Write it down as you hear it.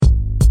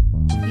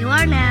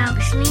are now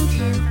listening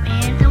to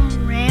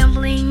Random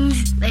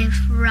Ramblings with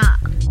Rob.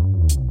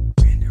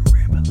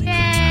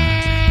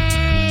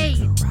 Yay!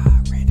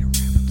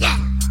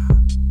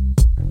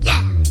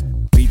 Yeah!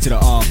 B to the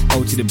R,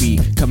 O to the B,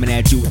 coming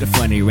at you with the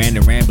funny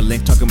random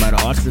rambling, talking about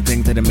all sorts of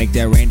things that'll make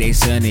that rain day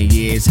sunny.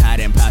 Yeah, it's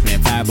hot and popping,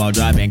 fireball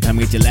dropping, come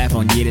get your laugh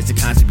on. Yeah, that's the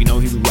concept, you know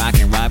he be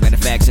rocking. Rob got the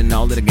facts and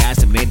all of the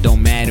gossip. It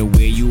don't matter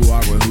where you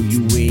are or who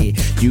you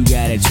with, you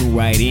gotta tune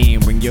right in.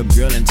 Bring your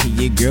girl into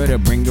your girl to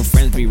bring your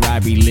friends. Be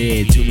Robbie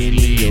lit, tuning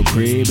in your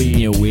crib, in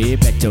your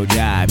whip, at your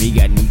job. He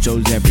got new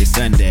shows every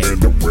Sunday.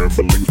 Random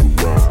Ramblings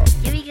with Rob.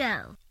 Here we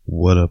go.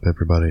 What up,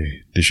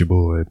 everybody? This your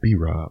boy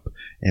B-Rob,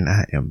 and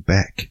I am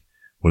back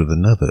with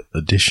another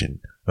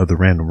edition of the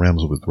Random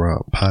Rambles with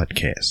Rob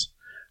podcast.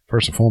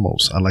 First and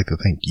foremost, I'd like to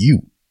thank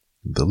you,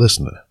 the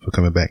listener, for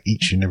coming back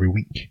each and every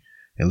week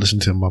and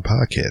listening to my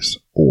podcast,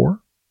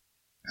 or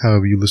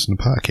however you listen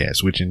to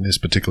podcasts, which in this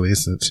particular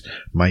instance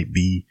might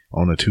be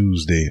on a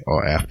Tuesday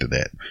or after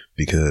that,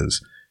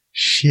 because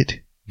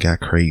shit got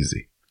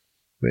crazy.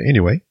 But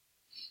anyway,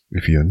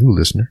 if you're a new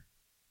listener,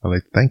 I'd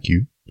like to thank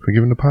you for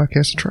giving the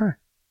podcast a try.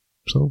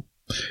 So,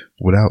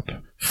 without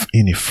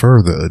any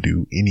further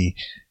ado, any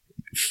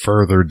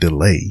further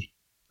delay,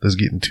 let's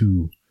get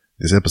into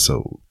this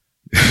episode.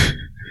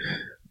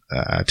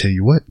 I tell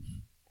you what,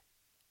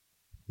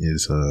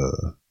 it's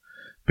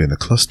been a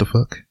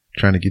clusterfuck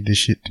trying to get this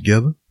shit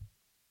together.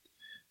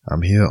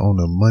 I'm here on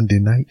a Monday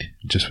night.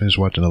 Just finished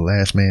watching the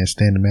Last Man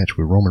Standing match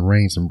with Roman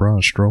Reigns and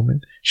Braun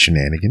Strowman.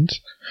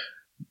 Shenanigans.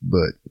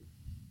 But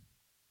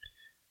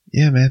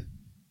yeah, man,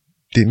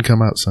 didn't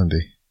come out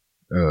Sunday.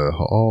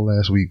 All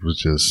last week was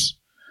just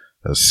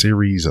a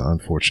series of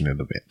unfortunate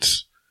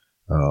events.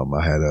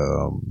 I had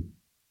a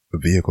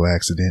vehicle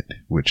accident,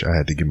 which I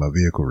had to get my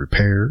vehicle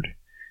repaired,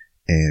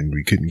 and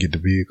we couldn't get the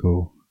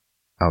vehicle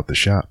out the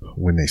shop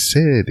when they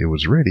said it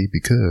was ready,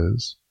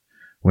 because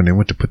when they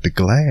went to put the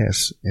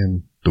glass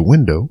in the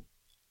window,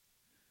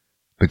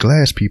 the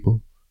glass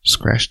people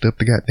scratched up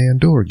the goddamn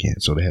door again,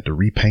 so they had to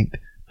repaint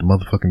the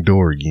motherfucking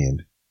door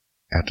again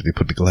after they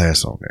put the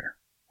glass on there.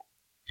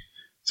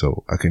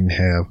 So I couldn't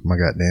have my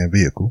goddamn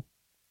vehicle.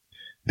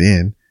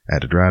 Then I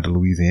had to drive to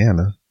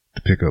Louisiana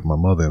to pick up my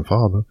mother and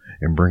father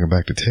and bring them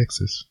back to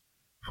Texas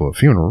for a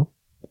funeral,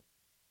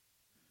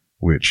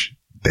 which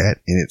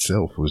that in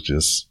itself was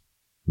just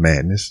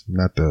madness.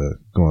 Not to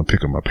go and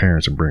pick up my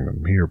parents and bring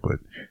them here, but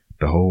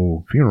the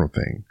whole funeral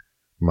thing.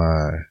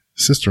 My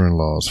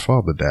sister-in-law's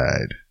father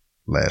died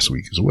last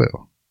week as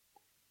well.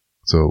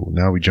 So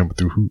now we jumping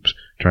through hoops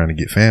trying to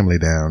get family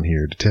down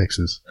here to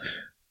Texas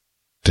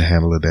to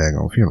handle a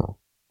daggone funeral.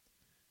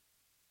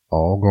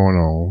 All going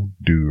on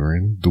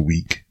during the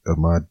week of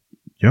my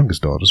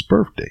youngest daughter's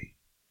birthday.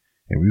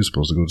 And we were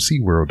supposed to go to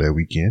SeaWorld that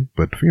weekend,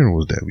 but the funeral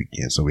was that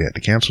weekend. So we had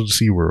to cancel the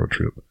SeaWorld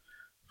trip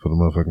for the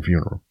motherfucking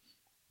funeral.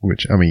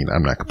 Which, I mean,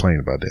 I'm not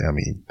complaining about that. I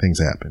mean, things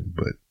happen,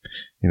 but,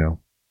 you know,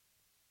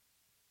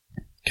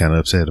 kind of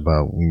upset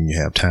about when you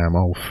have time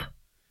off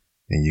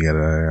and you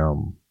gotta,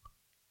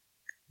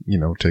 you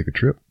know, take a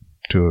trip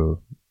to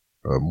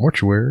a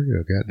mortuary,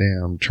 a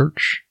goddamn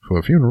church for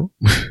a funeral.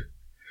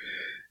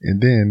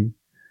 And then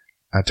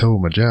I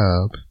told my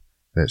job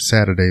that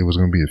Saturday was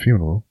going to be a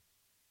funeral,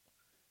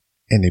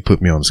 and they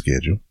put me on the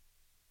schedule,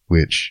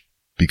 which,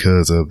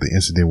 because of the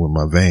incident with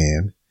my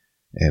van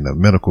and a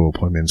medical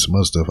appointment and some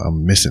other stuff,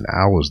 I'm missing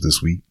hours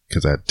this week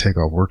because I had to take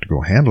off work to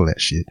go handle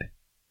that shit.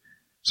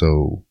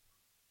 So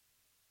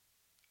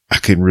I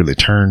couldn't really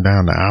turn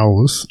down the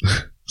hours.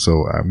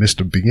 So I missed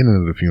the beginning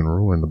of the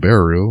funeral and the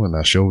burial, and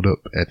I showed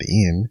up at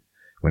the end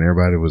when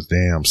everybody was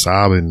damn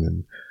sobbing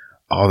and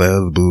all that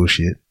other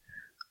bullshit.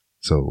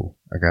 So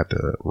I got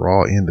the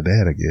raw end of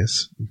that, I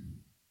guess.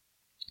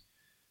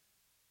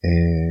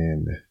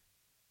 And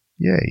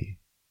yay.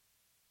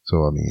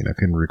 So, I mean, I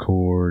couldn't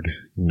record,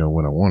 you know,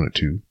 when I wanted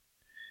to.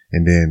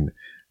 And then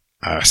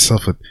I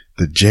suffered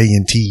the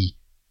J&T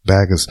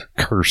Baggers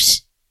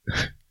curse.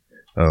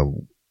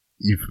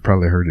 You've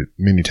probably heard it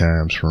many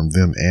times from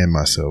them and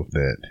myself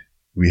that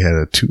we had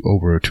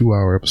over a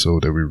 2-hour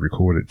episode that we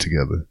recorded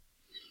together.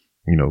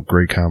 You know,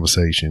 great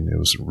conversation. It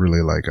was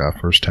really like our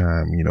first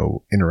time, you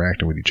know,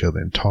 interacting with each other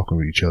and talking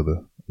with each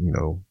other, you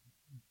know,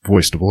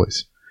 voice to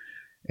voice.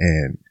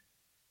 And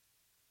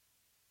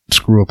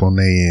screw up on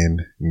their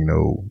end, you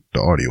know, the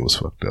audio was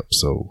fucked up.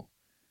 So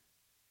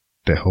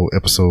that whole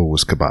episode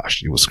was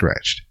kiboshed. It was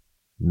scratched.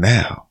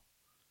 Now,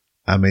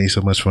 I made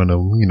so much fun of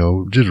them, you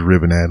know, just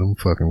ribbing at them,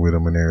 fucking with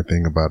them and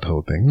everything about the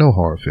whole thing. No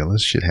hard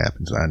feelings. Shit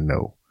happens. I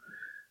know.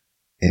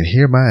 And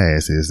here my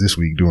ass is this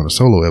week doing a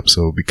solo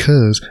episode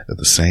because of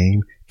the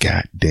same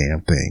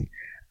goddamn thing.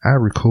 I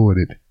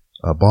recorded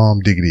a Bomb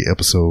Diggity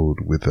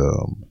episode with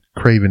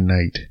Craven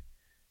Knight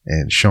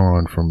and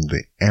Sean from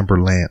the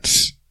Amber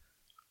Lance.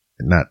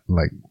 Not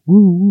like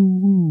woo woo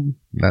woo.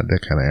 Not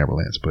that kind of Amber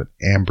Lance, but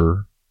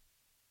Amber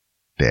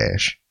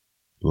dash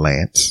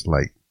Lance,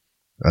 like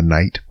a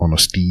knight on a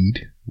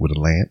steed with a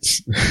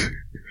lance.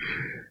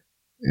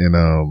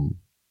 And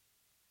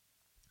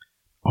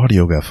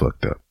audio got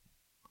fucked up.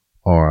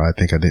 Or I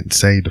think I didn't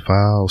save the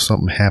file.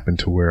 Something happened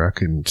to where I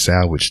couldn't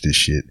salvage this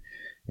shit.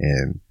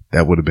 And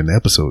that would have been the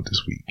episode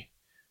this week.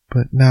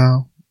 But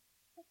now,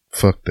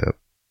 fucked up.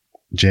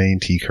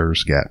 J&T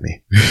curse got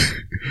me.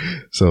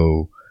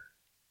 So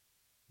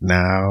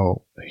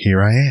now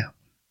here I am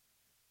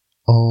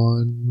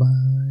on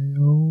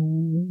my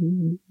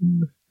own.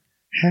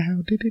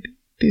 How did it get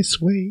this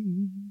way?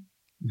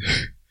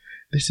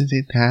 This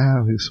isn't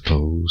how it's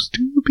supposed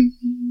to be.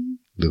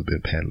 A little bit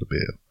of Patti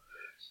LaBelle.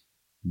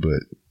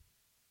 But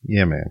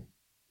yeah, man,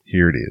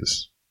 here it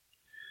is.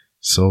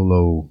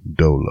 Solo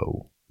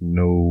dolo.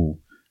 No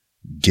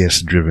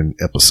guest driven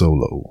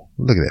episolo.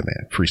 Look at that,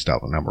 man.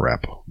 Freestyling. I'm a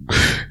rapper.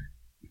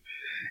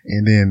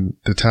 And then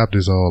to top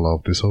this all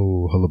off, this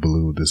whole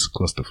hullabaloo, this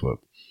clusterfuck.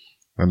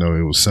 I know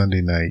it was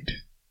Sunday night,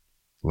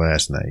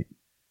 last night,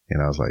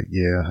 and I was like,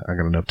 yeah, I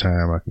got enough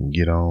time. I can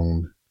get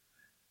on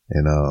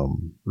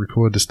and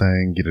record this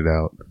thing, get it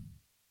out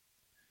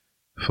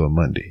for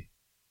Monday.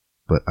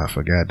 But I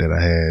forgot that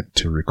I had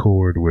to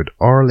record with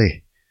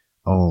Arlie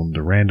on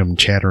the Random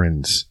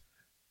Chatterings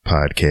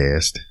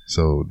podcast.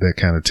 So that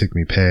kind of took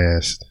me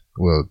past,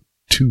 well,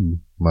 to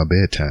my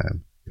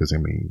bedtime. Because, I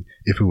mean,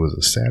 if it was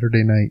a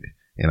Saturday night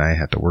and I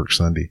had to work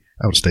Sunday,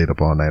 I would have stayed up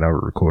all night. I would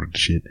have recorded the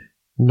shit.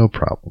 No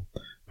problem.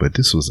 But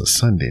this was a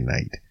Sunday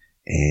night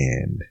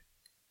and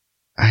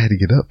I had to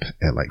get up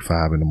at like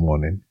 5 in the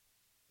morning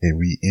and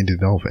we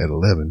ended off at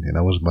 11 and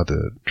I was about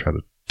to try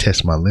to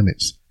test my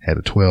limits. Had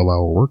a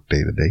 12-hour work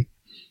day today.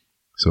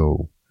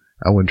 So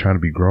I wasn't trying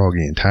to be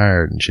groggy and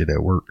tired and shit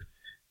at work.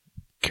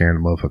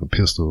 Carrying a motherfucking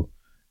pistol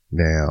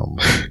down,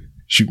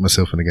 shoot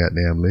myself in the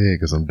goddamn leg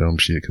because I'm dumb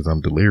shit because I'm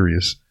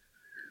delirious.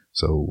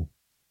 So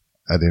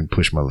I didn't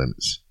push my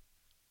limits.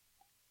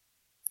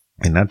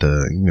 And not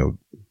to,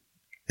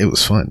 it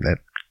was fun. That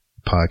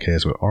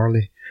podcast with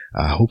Arlie,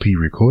 I hope he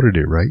recorded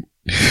it right.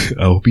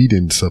 I hope he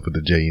didn't suffer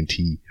the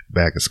J&T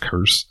Bacchus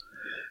curse.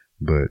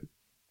 But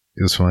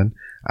it was fun.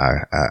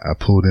 I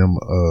pulled him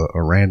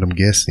a random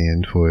guest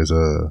in for his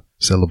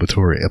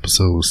celebratory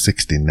episode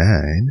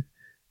 69.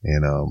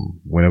 And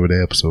whenever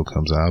the episode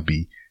comes out, I'll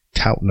be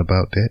touting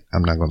about that.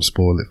 I'm not going to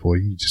spoil it for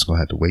you. You're just going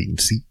to have to wait and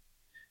see.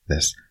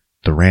 That's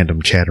the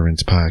Random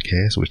Chatterings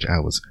podcast, which I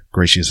was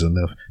gracious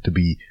enough to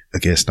be a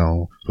guest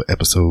on for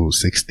episode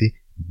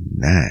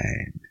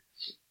 69.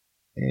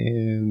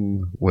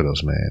 And what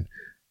else, man?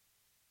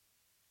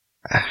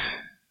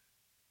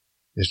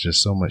 It's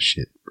just so much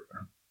shit, bro.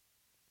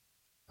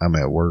 I'm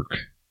at work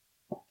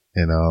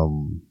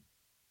and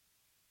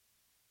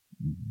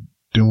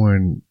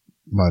doing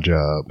my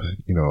job.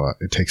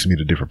 It takes me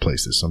to different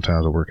places.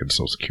 Sometimes I work at the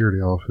Social Security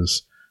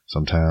office.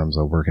 Sometimes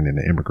I'm working in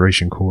the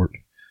immigration court,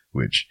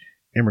 which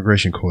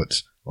immigration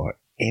courts are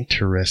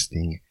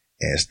interesting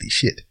as the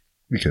shit.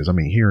 Because, I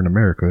mean, here in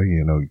America,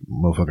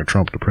 motherfucking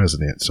Trump the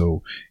president.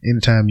 So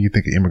anytime you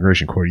think of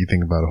immigration court, you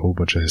think about a whole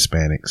bunch of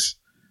Hispanics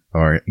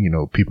or,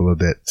 people of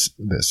that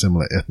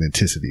similar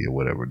ethnicity or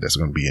whatever that's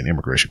going to be in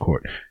immigration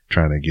court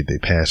trying to get their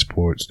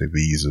passports, their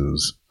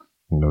visas,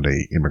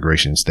 their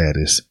immigration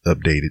status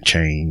updated,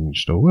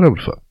 changed, or whatever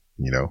the fuck,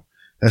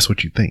 that's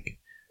what you think.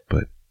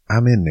 But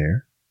I'm in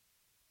there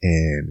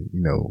and,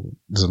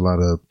 there's a lot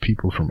of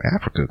people from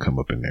Africa come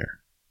up in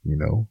there,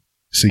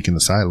 seeking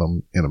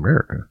asylum in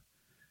America.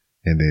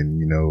 And then,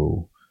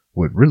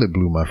 what really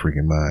blew my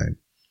freaking mind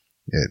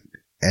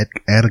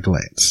at a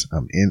glance,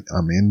 I'm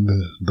in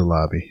the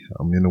lobby.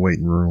 I'm in the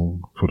waiting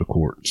room for the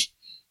courts.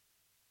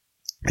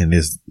 And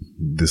there's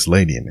this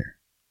lady in there.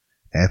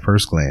 At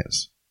first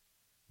glance,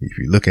 if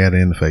you look at her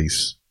in the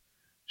face,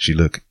 she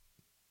look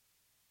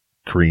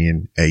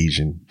Korean,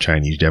 Asian,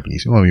 Chinese,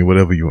 Japanese.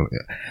 Whatever you want.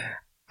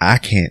 I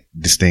can't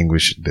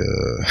distinguish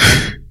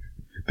the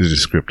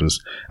descriptors.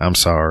 I'm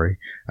sorry.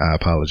 I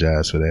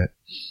apologize for that.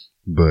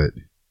 But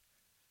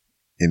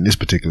in this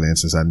particular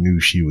instance, I knew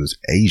she was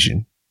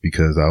Asian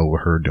because I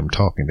overheard them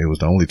talking. There was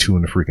the only two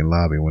in the freaking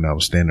lobby when I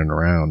was standing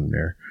around in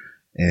there.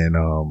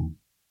 And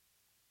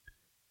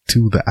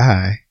to the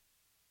eye,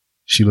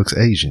 she looks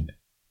Asian.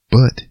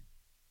 But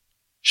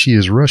she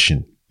is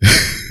Russian.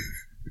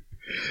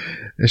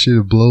 That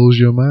shit blows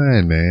your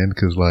mind, man.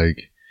 Cause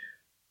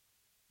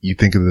you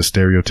think of the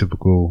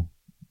stereotypical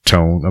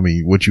tone. I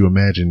mean, what you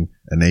imagine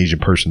an Asian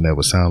person that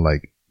would sound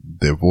like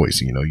their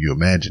voice, you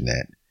imagine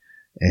that.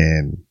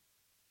 And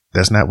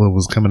that's not what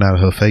was coming out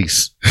of her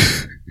face.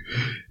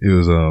 It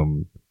was,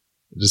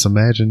 just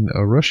imagine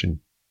a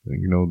Russian,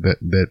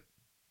 that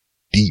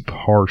deep,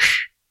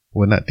 harsh,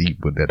 well, not deep,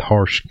 but that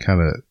harsh kind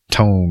of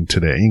tone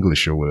to their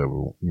English or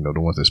whatever,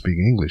 the ones that speak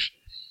English.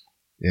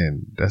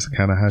 And that's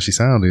kind of how she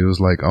sounded. It was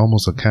like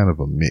almost a kind of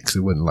a mix.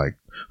 It wasn't like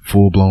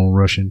full blown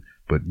Russian,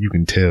 but you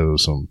can tell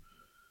some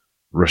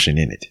Russian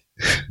in it.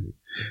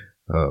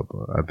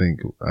 I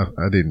think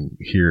I didn't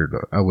hear,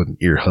 I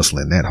wasn't ear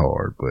hustling that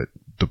hard, but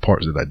the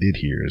parts that I did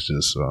hear is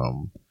just,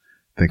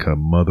 I think her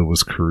mother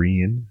was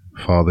Korean,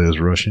 father is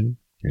Russian,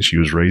 and she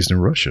was raised in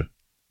Russia.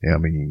 Yeah, I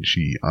mean,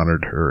 she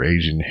honored her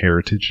Asian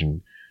heritage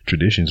and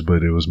traditions,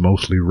 but it was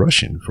mostly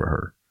Russian for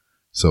her.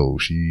 So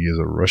she is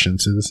a Russian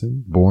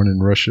citizen, born in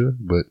Russia,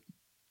 but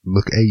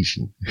look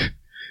Asian.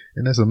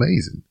 And that's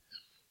amazing.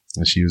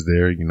 And she was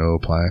there,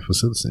 applying for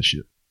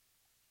citizenship.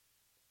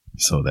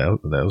 So that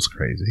was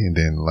crazy. And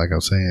then, like I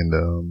was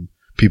saying,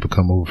 people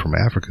come over from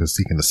Africa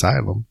seeking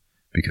asylum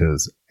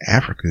because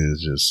Africa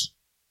is just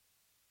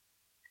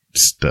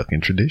stuck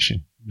in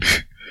tradition.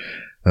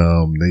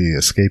 They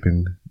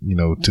escaping,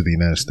 to the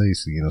United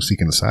States,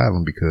 seeking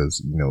asylum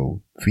because,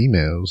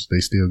 females,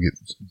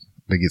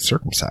 they get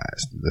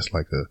circumcised. That's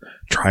like a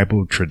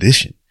tribal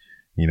tradition,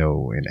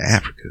 in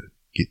Africa.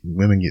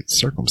 Women get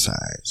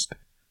circumcised.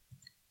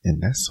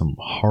 And that's some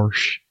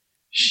harsh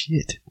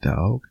shit,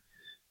 dog.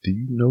 Do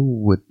you know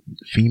what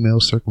female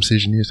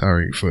circumcision is? All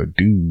right, for a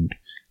dude,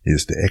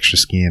 is the extra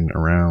skin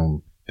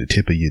around the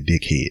tip of your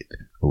dick head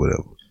or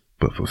whatever.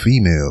 But for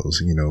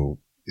females,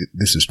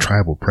 this is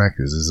tribal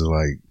practice. This is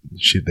like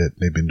shit that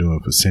they've been doing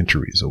for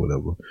centuries or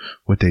whatever.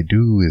 What they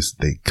do is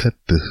they cut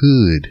the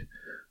hood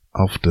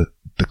off the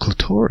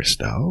clitoris,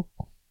 dog.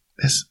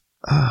 That's,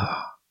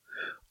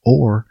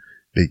 or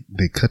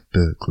they cut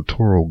the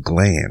clitoral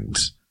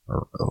glands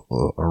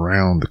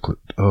around the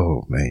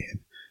oh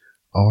man.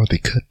 Or they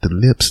cut the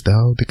lips,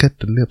 dog. They cut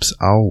the lips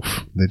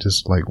off. They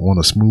just like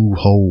want a smooth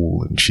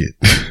hole and shit.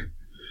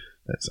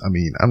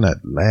 I'm not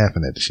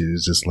laughing at the shit.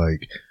 It's just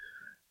like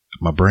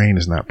my brain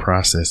is not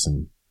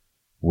processing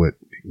what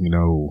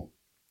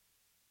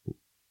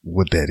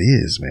that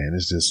is, man.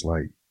 It's just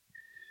like,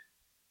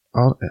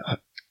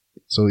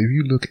 so if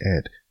you look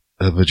at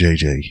a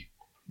vajayjay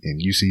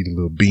and you see the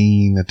little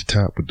bean at the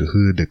top with the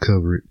hood that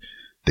cover it,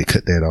 they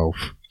cut that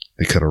off.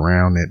 They cut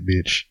around that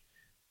bitch.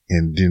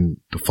 And then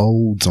the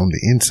folds on the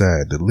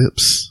inside, the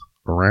lips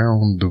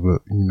around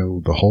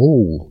the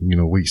hole,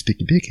 where you stick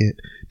your dick at,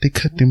 they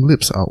cut them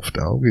lips off,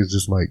 dog. It's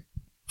just like,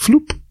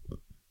 floop.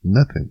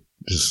 Nothing.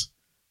 Just,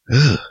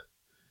 ugh.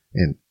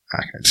 And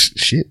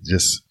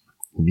just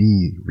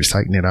me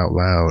reciting it out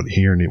loud,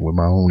 hearing it with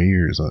my own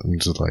ears. I'm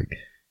just like,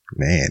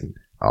 man,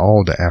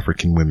 all the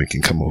African women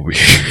can come over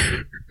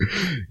here.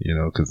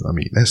 Cause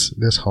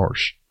that's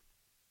harsh.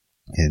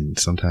 And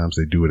sometimes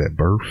they do it at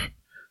birth.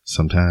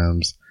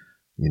 Sometimes,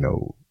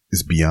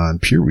 it's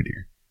beyond purity.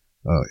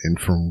 And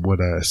from what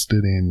I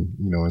stood in,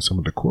 in some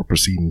of the court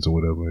proceedings or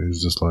whatever,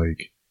 it's just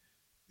like,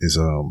 it's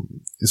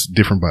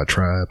different by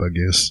tribe, I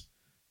guess.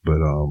 But,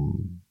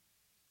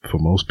 for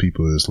most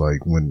people, it's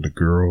like when the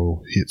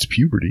girl hits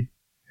puberty,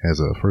 has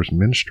a first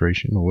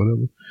menstruation or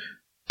whatever,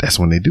 that's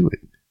when they do it.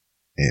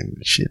 And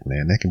shit,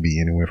 man, that can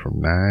be anywhere from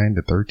 9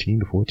 to 13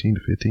 to 14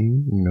 to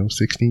 15,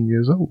 16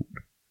 years old.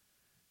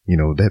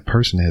 That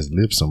person has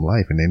lived some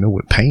life and they know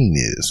what pain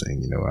is.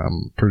 And,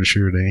 I'm pretty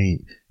sure they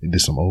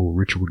did some old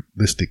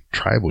ritualistic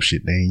tribal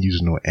shit. They ain't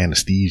using no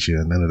anesthesia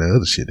and none of the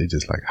other shit. They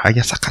just like,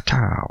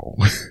 hayasakatao.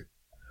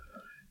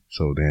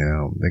 So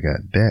damn, they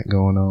got that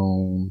going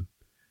on.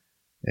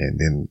 And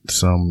then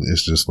some,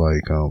 it's just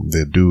like,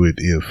 they'll do it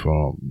if,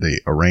 they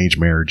arrange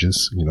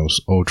marriages,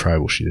 old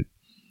tribal shit.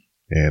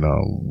 And,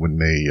 when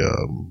they,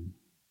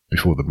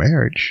 before the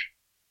marriage,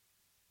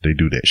 they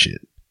do that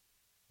shit,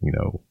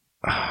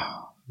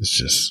 it's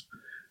just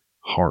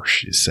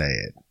harsh. It's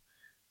sad.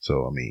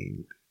 So,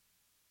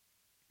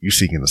 you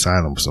seeking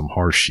asylum for some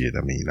harsh shit.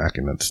 I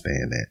can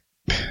understand that.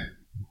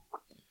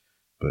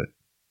 But,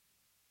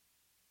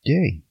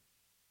 yay.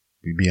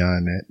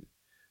 Beyond that,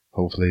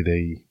 hopefully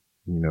they,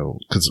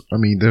 cause,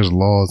 there's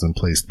laws in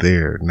place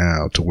there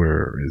now to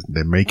where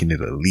they're making it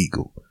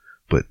illegal.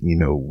 But,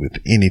 with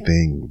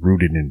anything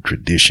rooted in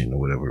tradition or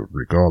whatever,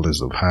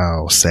 regardless of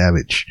how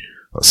savage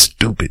or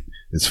stupid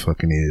this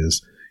fucking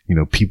is,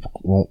 people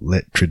won't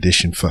let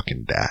tradition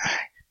fucking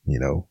die.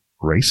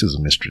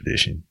 Racism is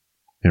tradition.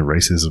 And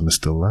racism is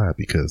still alive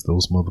because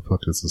those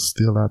motherfuckers are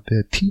still out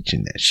there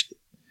teaching that shit.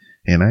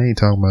 And I ain't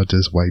talking about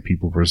just white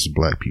people versus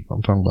black people.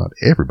 I'm talking about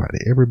everybody.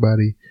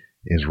 Everybody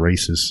is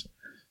racist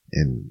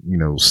in,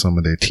 some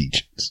of their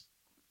teachings.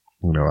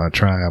 I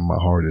try my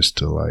hardest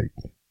to like,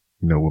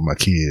 with my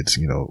kids,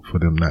 for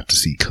them not to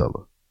see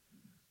color.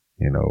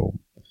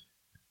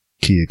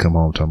 Kid come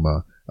home talking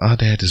about, oh,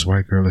 dad, this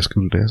white girl at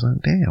school today. I was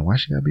like, damn, why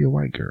she gotta be a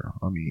white girl?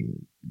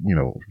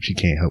 She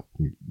can't help,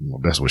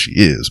 that's what she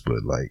is,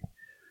 but like,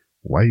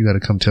 why you gotta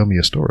come tell me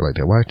a story like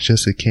that? Why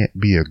just it can't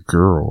be a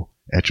girl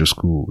at your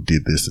school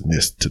did this and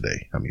this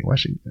today? Why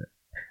she,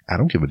 I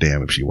don't give a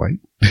damn if she white.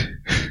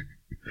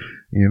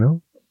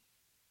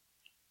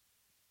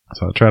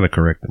 So I try to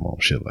correct them on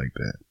shit like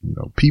that.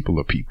 People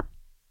are people.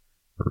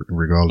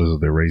 Regardless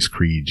of their race,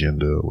 creed,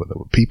 gender,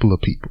 whatever. People are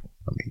people.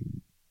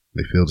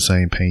 They feel the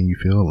same pain you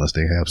feel unless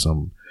they have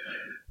some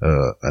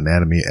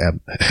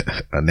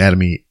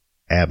anatomy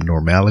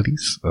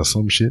abnormalities or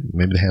some shit.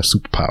 Maybe they have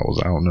superpowers.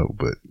 I don't know.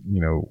 But,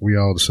 we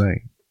all the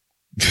same.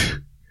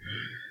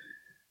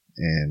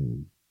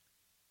 And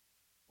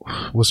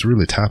what's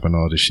really topping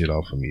all this shit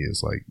off of me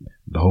is like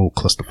the whole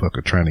clusterfuck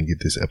of trying to get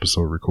this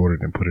episode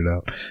recorded and put it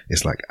out.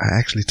 It's like I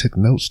actually took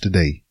notes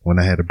today when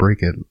I had a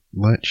break at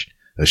lunch.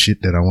 A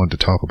shit that I wanted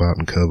to talk about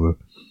and cover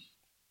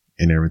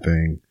and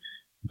everything.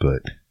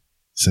 But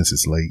since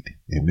it's late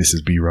and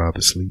Mrs. B. Rob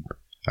is asleep,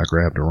 I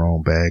grabbed the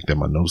wrong bag that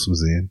my notes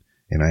was in,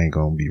 and I ain't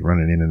gonna be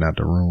running in and out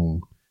the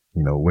room,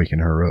 waking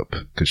her up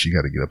because she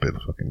got to get up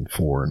at fucking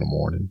 4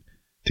 a.m.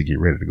 to get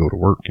ready to go to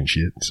work and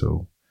shit.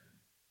 So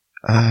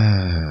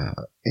And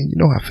you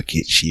know I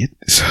forget shit.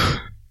 So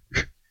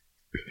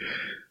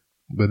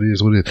but it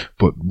is what it is.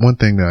 But one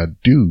thing that I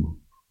do,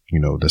 you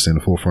know, that's in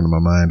the forefront of my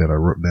mind that I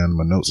wrote down in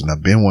my notes, and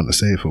I've been wanting to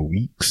say it for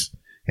weeks,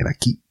 and I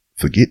keep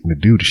forgetting to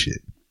do the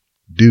shit.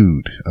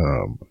 Dude,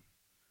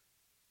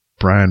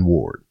 Brian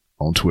Ward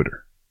on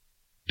Twitter.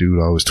 Dude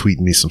always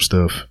tweeting me some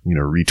stuff, you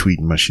know,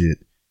 retweeting my shit,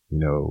 you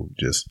know,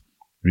 just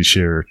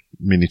reshare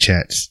many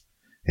chats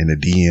and the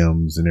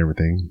DMs and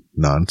everything,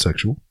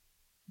 non-sexual.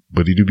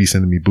 But he do be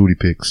sending me booty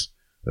pics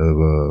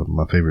of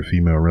my favorite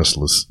female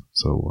wrestlers.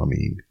 So, I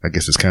mean, I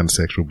guess it's kind of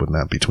sexual, but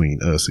not between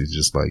us. He's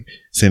just like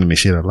sending me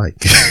shit I like.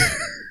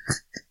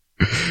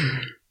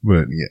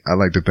 But yeah, I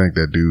like to thank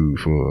that dude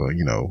for,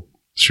 you know,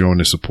 showing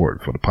his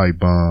support for the pipe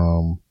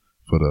bomb,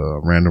 for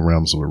the Random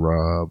Realms with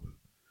Rob,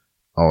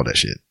 all that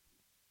shit.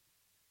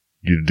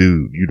 You the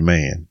dude, you the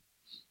man.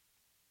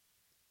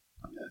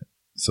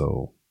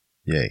 So,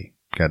 yay,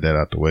 got that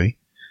out the way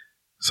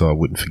so I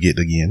wouldn't forget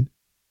again.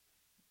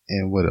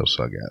 And what else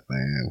I got,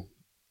 man?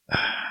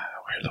 I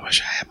really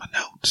wish I had my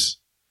notes.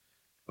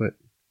 But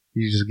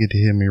you just get to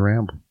hear me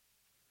ramble.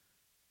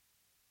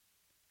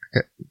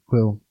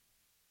 Well,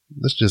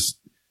 let's just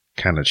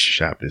kind of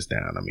chop this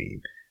down. I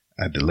mean,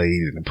 I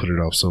delayed it and put it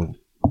off so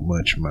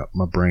much.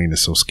 My brain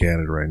is so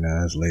scattered right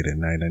now. It's late at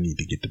night. I need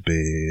to get to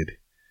bed.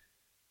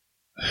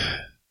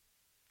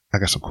 I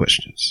got some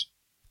questions.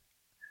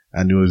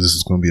 I knew this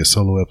was going to be a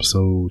solo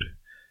episode.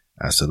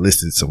 I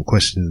solicited some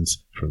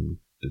questions from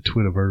the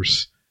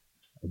Twitterverse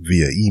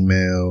via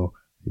email,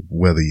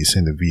 whether you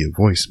send it via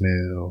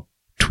voicemail,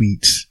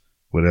 tweets,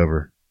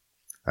 whatever.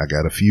 I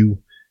got a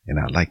few, and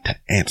I'd like to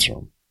answer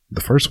them.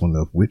 The first one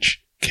of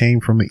which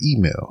came from an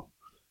email.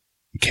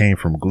 It came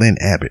from Glenn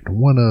Abbott,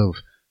 one of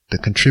the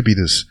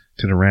contributors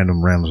to the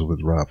Random Rambles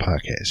with Rob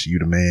podcast. You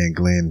the man,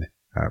 Glenn.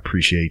 I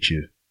appreciate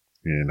you.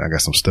 And I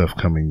got some stuff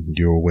coming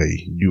your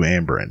way. You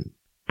and Brandon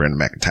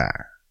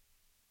McIntyre,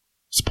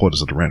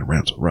 supporters of the Random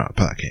Rambles with Rob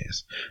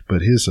podcast.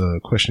 But his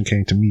question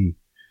came to me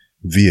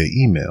via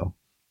email,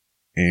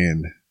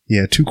 and he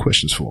had two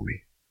questions for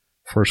me.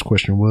 First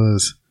question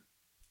was,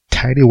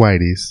 tighty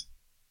whities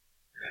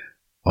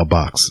or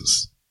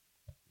boxers?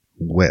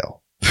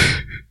 Well,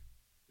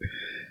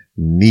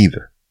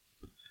 neither.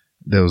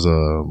 There was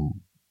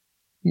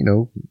you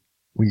know,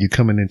 when you're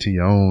coming into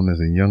your own as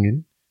a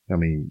youngin', I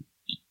mean,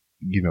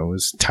 you know,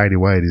 it's tighty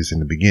whities in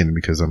the beginning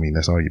because, I mean,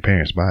 that's all your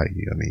parents buy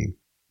you. I mean,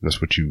 that's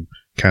what you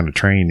kind of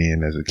train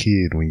in as a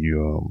kid when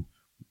you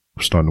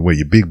starting to wear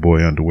your big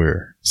boy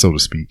underwear, so to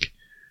speak.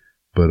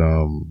 But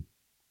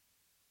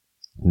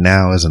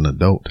now as an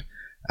adult,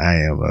 I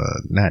am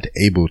not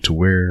able to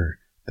wear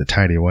the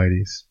tighty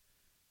whities.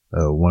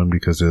 One,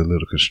 because they're a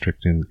little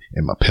constricting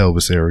in my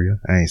pelvis area.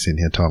 I ain't sitting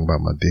here talking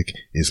about my dick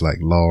is like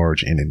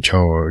large and in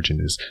charge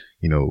and is,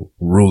 you know,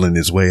 rolling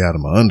its way out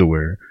of my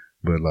underwear.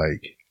 But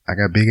like, I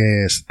got big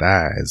ass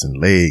thighs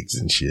and legs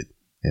and shit,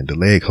 and the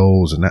leg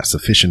holes are not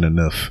sufficient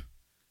enough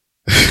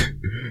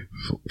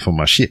for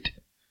my shit,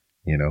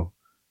 you know.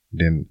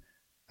 Then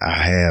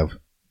I have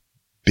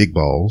big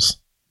balls,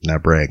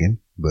 not bragging,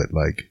 but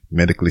like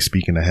medically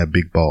speaking, I have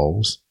big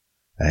balls.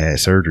 I had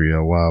surgery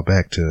a while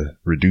back to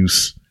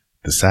reduce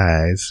the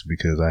size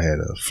because I had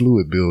a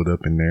fluid build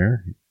up in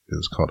there. It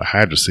was called a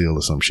hydrocele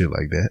or some shit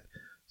like that.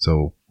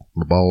 So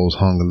my balls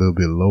hung a little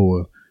bit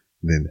lower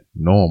than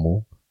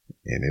normal,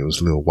 and it was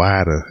a little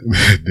wider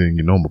than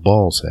your normal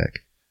ball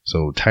sack.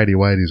 So tighty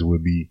whities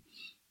would be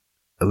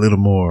a little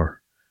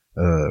more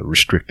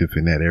restrictive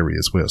in that area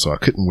as well. So I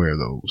couldn't wear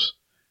those.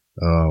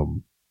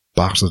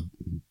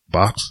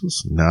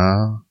 Boxers?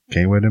 Nah,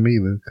 can't wear them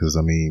either. Cause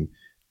I mean,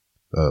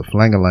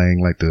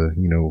 Flangalang like to,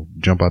 you know,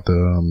 jump out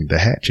the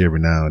hatch every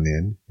now and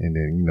then,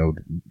 you know,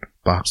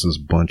 boxers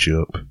bunch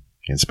up,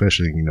 and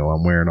especially, you know,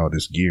 I'm wearing all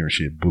this gear and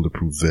shit,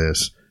 bulletproof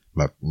vest,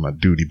 my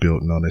duty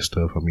belt and all that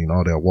stuff. I mean,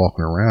 all that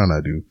walking around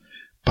I do,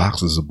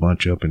 boxers a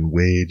bunch up and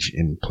wedge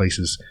in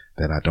places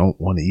that I don't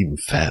want to even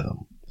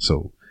fathom.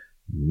 So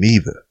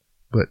neither,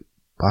 but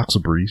boxer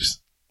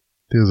briefs,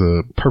 there's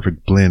a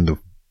perfect blend of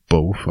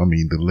both. I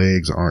mean, the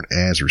legs aren't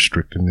as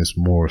restricting. It's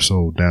more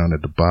so down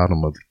at the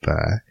bottom of the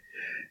thigh.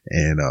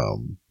 And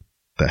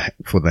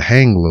for the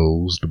hang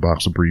lows, the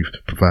boxer brief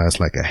provides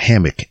like a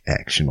hammock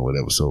action or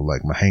whatever. So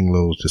like my hang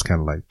lows just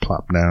kind of like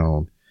plop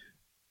down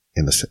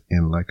in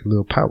like a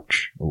little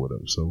pouch or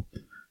whatever. So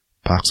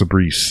boxer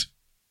briefs,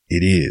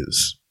 it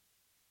is.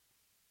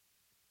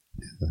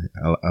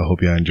 I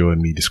hope y'all enjoyed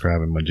me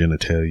describing my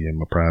genitalia and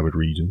my private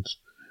regions.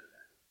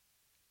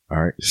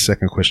 All right,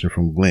 second question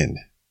from Glenn.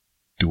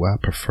 Do I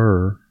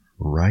prefer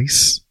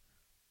rice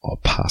or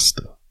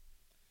pasta?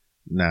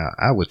 Now,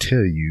 I would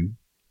tell you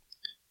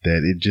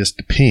that it just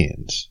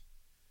depends.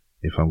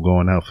 If I'm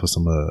going out for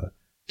some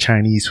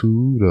Chinese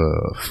food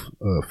or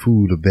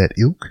food of that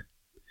ilk,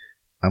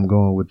 I'm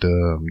going with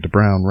the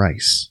brown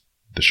rice,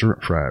 the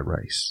shrimp fried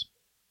rice.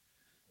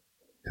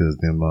 Cause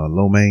them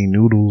lo mein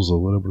noodles or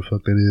whatever the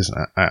fuck that is,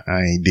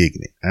 I ain't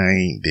digging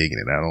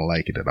it. I don't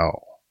like it at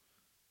all.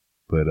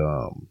 But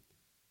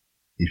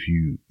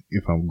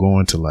if I'm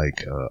going to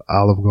like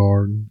Olive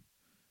Garden,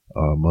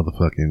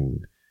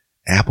 motherfucking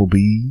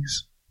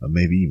Applebee's, or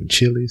maybe even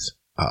Chili's,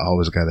 I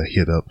always gotta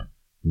hit up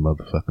the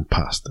motherfucking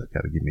pasta.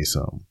 Gotta give me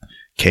some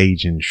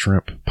Cajun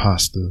shrimp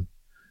pasta,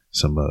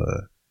 some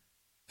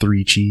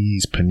 3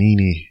 cheese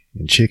panini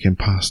and chicken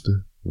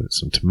pasta with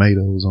some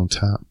tomatoes on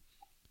top.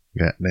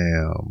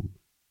 Goddamn,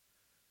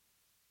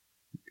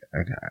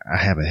 I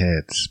haven't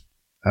had,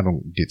 I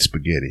don't get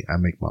spaghetti. I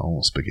make my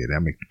own spaghetti. I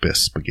make the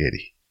best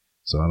spaghetti.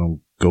 So I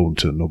don't go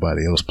to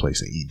nobody else's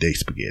place and eat their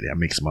spaghetti. I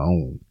make my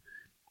own.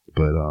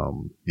 But,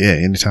 yeah,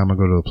 anytime I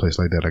go to a place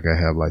like that, I gotta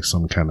have like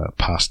some kind of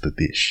pasta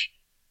dish.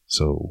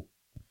 So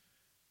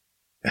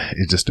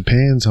it just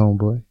depends,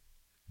 homeboy.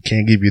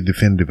 Can't give you a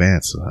definitive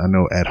answer. I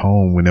know at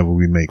home, whenever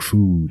we make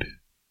food,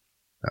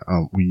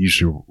 we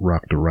usually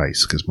rock the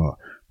rice because my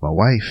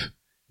wife,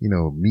 you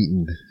know,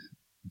 meeting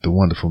the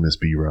wonderful Miss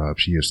B. Rob,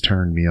 she has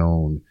turned me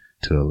on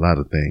to a lot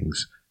of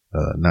things,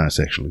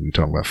 non-sexually. We're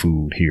talking about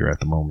food here at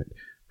the moment,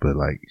 but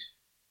like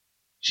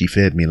she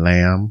fed me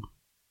lamb.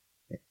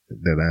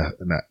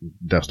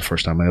 That's the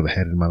first time I ever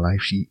had it in my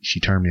life. She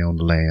turned me on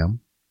to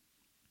lamb.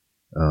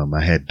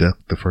 I had duck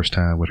the first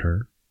time with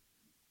her.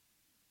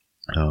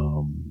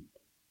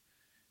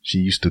 She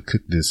used to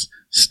cook this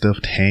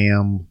stuffed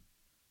ham.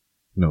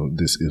 It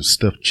was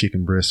stuffed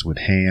chicken breast with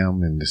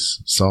ham and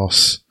this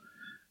sauce.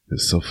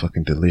 It's so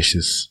fucking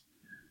delicious.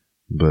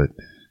 But,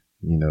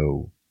 you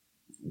know,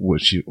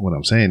 what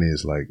I'm saying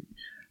is like,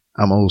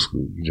 I'm old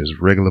school. Just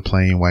regular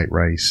plain white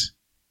rice,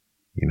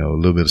 you know, a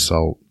little bit of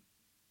salt,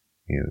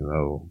 you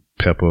know,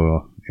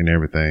 pepper and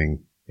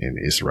everything, and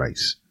it's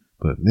rice.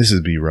 But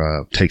Mrs. B.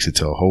 Rob takes it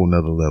to a whole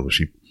nother level.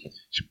 She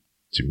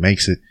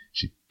makes it,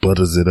 she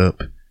butters it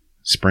up,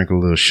 sprinkle a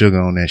little sugar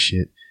on that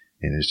shit,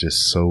 and it's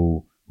just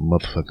so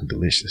motherfucking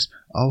delicious.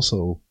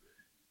 Also,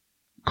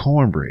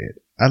 cornbread.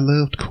 I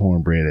loved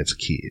cornbread as a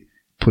kid.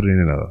 Put it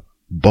in a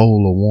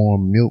bowl of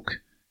warm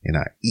milk, and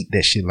I eat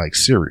that shit like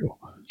cereal.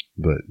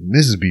 But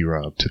Mrs. B.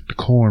 Rob took the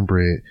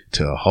cornbread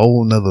to a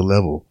whole nother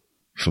level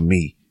for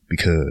me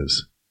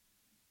because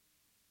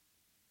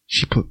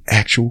she put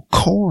actual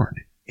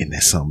corn in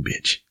that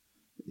sumbitch.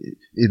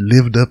 It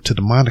lived up to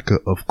the moniker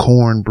of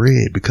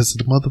cornbread because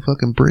the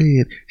motherfucking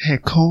bread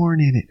had corn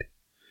in it.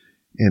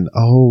 And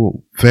a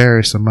whole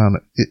various amount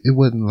of, it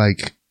wasn't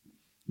like,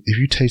 if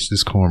you taste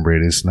this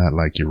cornbread, it's not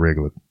like your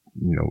regular,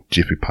 you know,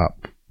 Jiffy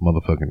Pop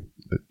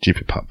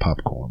Jiffy Pop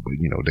popcorn, but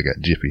you know, they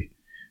got Jiffy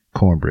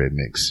cornbread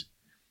mix.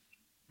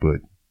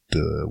 But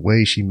the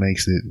way she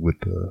makes it with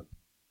the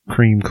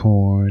cream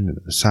corn and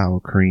the sour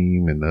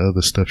cream and the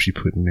other stuff she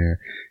put in there,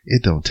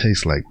 it don't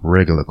taste like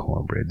regular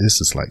cornbread.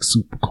 This is like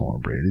super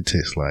cornbread. It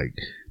tastes like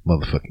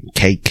motherfucking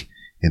cake,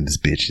 and this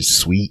bitch is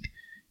sweet.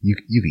 You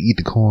can eat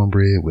the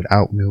cornbread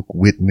without milk,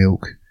 with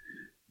milk.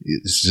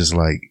 It's just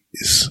like,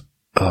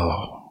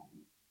 I'll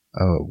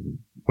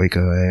wake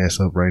her ass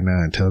up right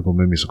now and tell her go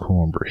make me some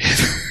cornbread.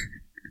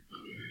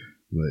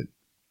 But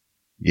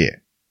yeah,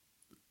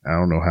 I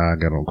don't know how I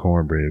got on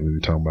cornbread. We were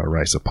talking about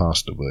rice or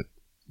pasta, but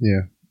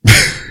yeah.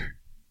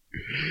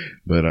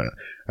 But I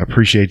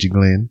appreciate you,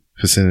 Glenn,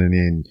 for sending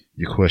in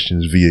your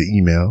questions via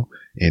email.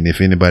 And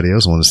if anybody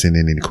else want to send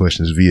in any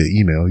questions via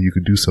email, you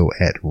could do so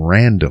at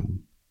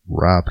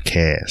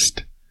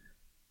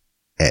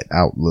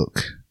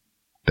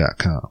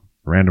randomrobcast@outlook.com.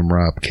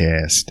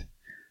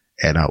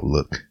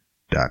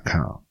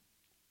 randomrobcast@outlook.com.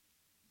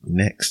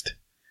 Next,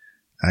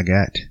 I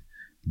got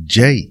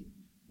Jay,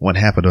 one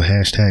half of the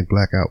hashtag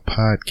Blackout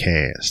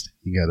Podcast.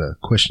 He got a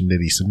question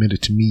that he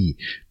submitted to me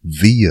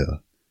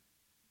via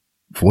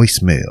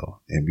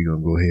voicemail, and we're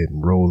going to go ahead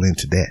and roll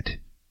into that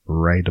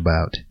right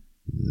about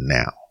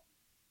now.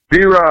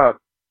 B-Rob,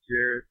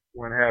 Jared,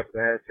 one half of the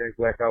hashtag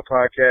Blackout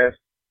Podcast,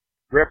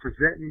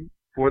 representing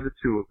for the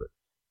two of us.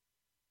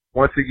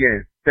 Once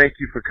again, thank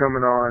you for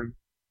coming on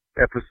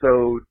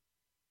episode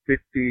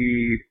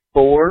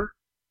 54,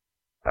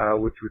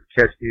 which would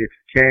catch me if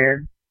you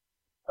can.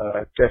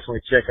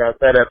 Definitely check out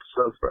that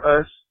episode for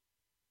us.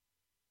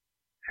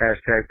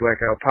 Hashtag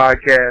Blackout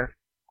Podcast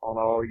on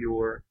all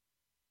your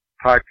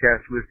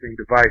podcast listening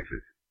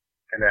devices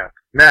and apps.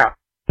 Now,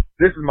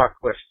 this is my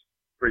question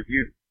for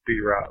you,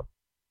 B-Rob.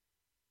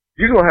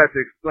 You're going to have to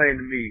explain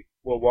to me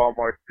what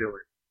Walmart's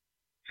doing.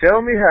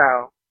 Tell me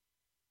how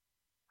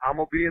I'm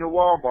going to be in a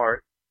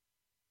Walmart,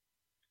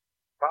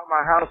 about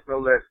my house no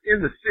less,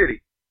 in the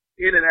city,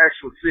 in an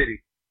actual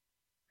city,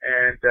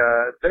 and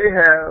they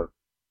have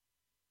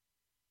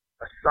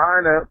a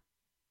sign up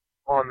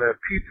on the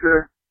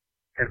pizza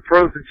and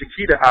frozen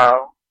taquito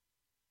aisle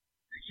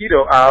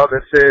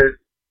that says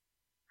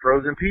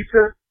frozen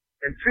pizza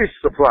and fish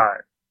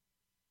supplies.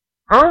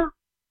 Huh?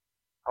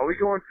 Are we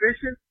going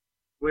fishing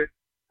with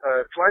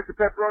a slice of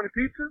pepperoni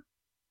pizza?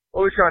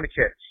 What are we trying to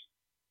catch?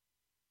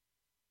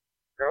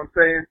 You know what I'm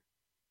saying?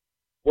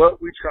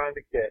 What we trying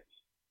to catch?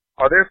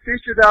 Are there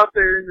fishes out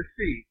there in the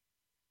sea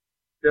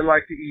that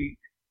like to eat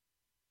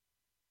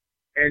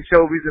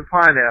anchovies and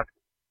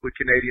pineapple with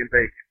Canadian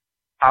bacon?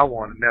 I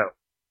want to know.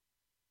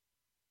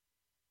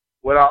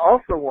 What I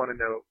also want to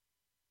know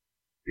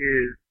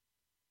is,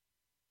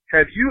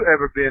 have you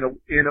ever been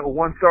in a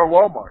one-star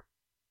Walmart?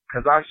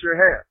 Because I sure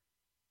have.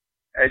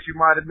 as you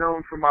might have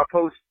known from my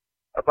post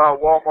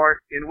about Walmart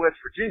in West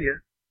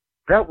Virginia,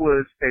 that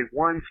was a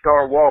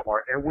 1-star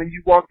Walmart. And when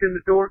you walked in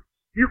the door,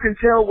 you can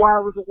tell why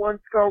it was a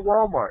 1-star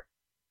Walmart.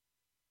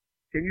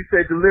 Can you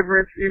say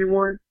deliverance,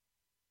 anyone?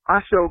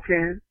 I sure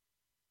can.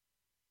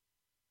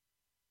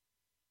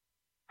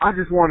 I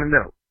just want to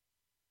know.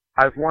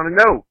 I just want to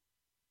know.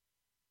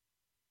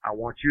 I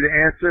want you to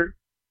answer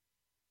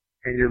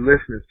and your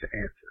listeners to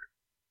answer.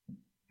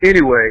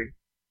 Anyway,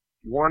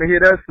 you want to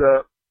hit us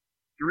up,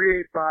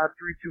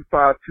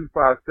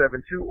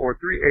 385-325-2572 or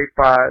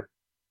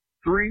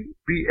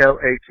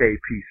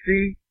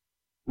 385-3BLAKPC.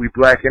 We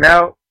blacking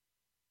out.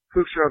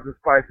 Cook shrubs and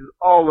spices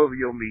all over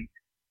your meat.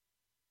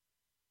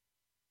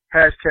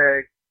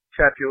 Hashtag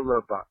tap your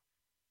love box.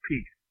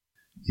 Peace.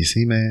 You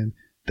see, man,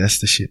 that's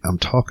the shit I'm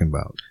talking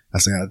about. I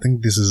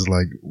think this is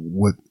like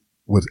what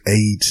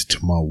aids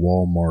to my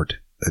Walmart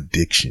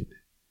addiction.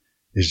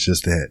 It's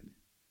just that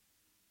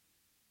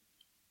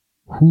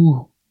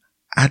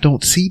I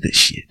don't see this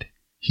shit.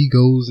 He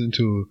goes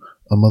into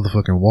a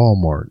motherfucking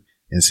Walmart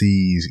and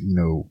sees,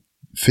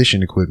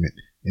 fishing equipment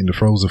in the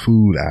frozen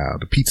food aisle,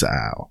 the pizza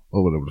aisle,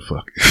 or whatever the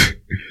fuck.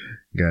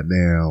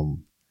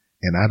 Goddamn.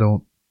 And I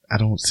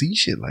don't see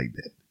shit like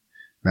that.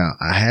 Now,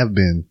 I have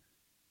been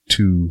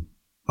to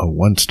a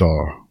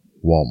 1-star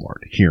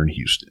Walmart here in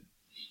Houston.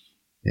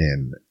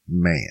 And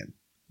man,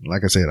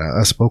 like I said,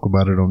 I spoke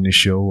about it on this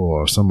show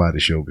or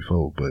somebody's show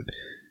before, but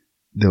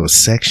there were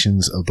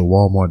sections of the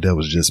Walmart that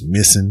was just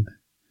missing.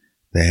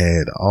 They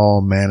had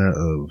all manner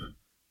of,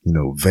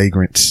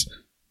 vagrants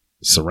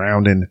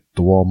surrounding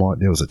the Walmart.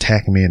 They was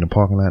attacking me in the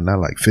parking lot, not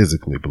like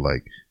physically, but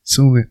like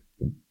soon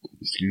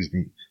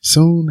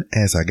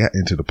as I got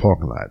into the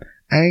parking lot,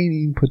 I ain't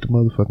even put the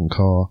motherfucking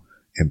car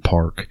in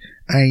park.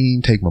 I ain't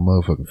even take my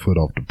motherfucking foot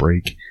off the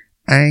brake.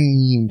 I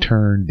ain't even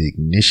turned the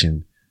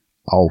ignition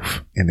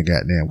off in the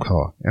goddamn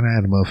car. And I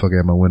had a motherfucker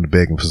at my window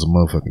begging for some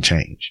motherfucking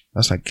change. I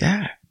was like,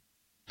 God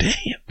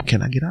damn,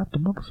 can I get out the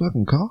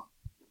motherfucking car?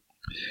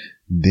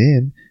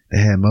 Then they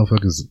had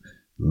motherfuckers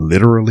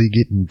literally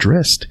getting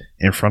dressed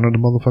in front of the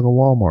motherfucking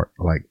Walmart,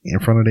 like in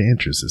front of the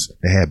entrances.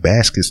 They had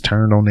baskets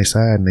turned on their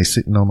side and they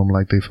sitting on them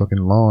like they fucking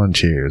lawn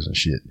chairs and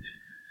shit.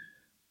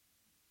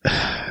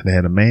 They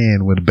had a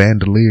man with a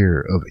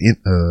bandolier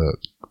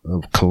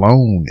of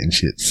cologne and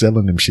shit,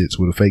 selling them shits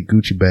with a fake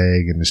Gucci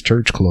bag and his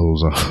church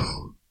clothes on.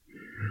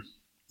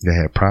 They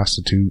had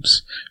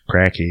prostitutes,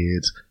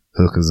 crackheads,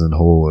 hookers, and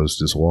whores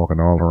just walking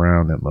all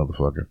around that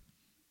motherfucker.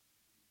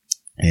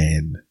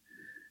 And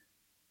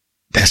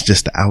that's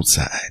just the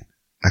outside.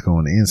 I go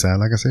on the inside.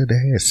 Like I said,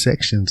 they had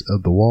sections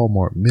of the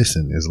Walmart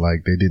missing. It's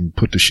like they didn't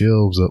put the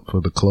shelves up for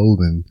the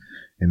clothing,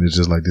 and it's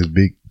just like this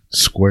big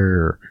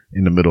square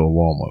in the middle of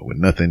Walmart with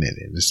nothing in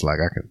it. It's like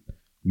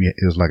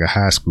it was like a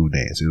high school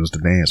dance. It was the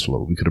dance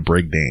floor. We could have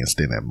break danced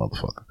in that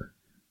motherfucker.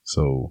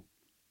 So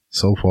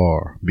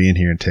far, being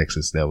here in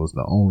Texas, that was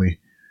the only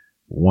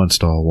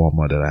 1-star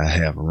Walmart that I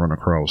have run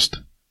across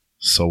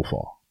so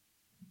far.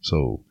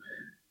 So,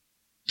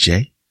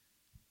 Jared,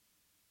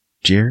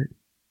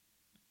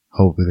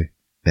 hopefully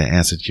that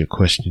answered your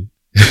question.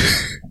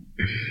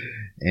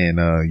 And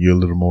you're a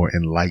little more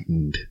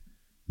enlightened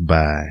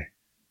by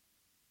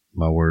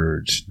my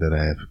words that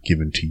I have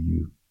given to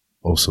you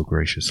oh so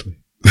graciously.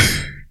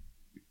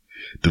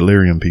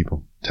 Delirium,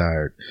 people.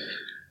 Tired.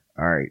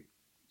 All right.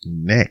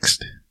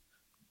 Next,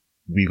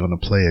 we're going to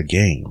play a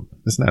game.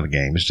 It's not a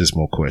game. It's just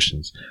more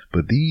questions.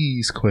 But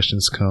these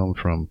questions come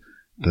from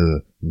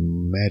the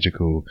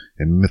magical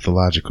and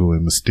mythological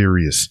and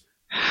mysterious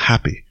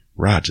Hoppy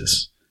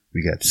Rogers.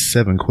 We got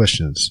 7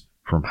 questions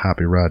from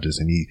Hoppy Rogers,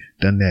 and he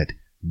done that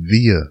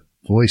via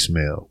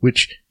voicemail,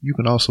 which you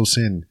can also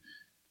send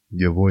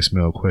your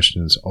voicemail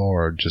questions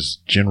or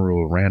just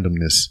general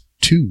randomness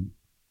to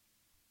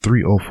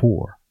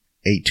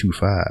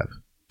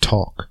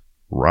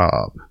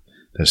 304-825-TALK-ROB.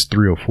 That's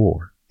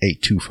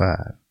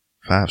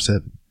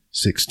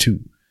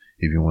 304-825-5762.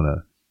 If you want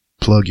to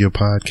plug your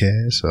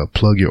podcast or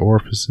plug your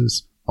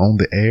orifices on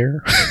the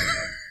air,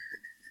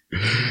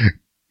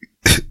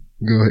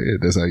 go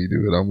ahead. That's how you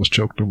do it. I almost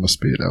choked on my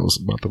spit. I was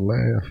about to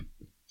laugh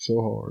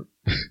so hard.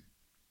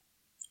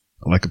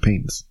 Like a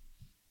penis.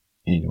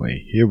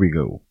 Anyway, here we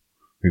go.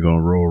 We're going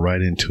to roll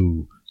right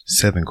into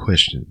 7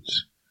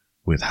 questions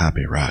with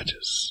Hoppy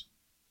Rogers.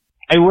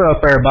 Hey, what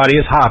up, everybody?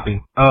 It's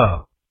Hoppy.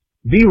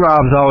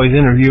 B-Rob's always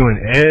interviewing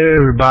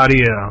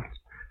everybody else.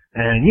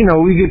 And,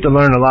 we get to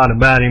learn a lot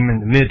about him in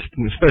the midst,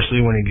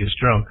 especially when he gets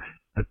drunk.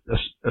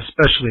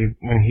 Especially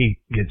when he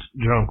gets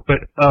drunk.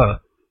 But,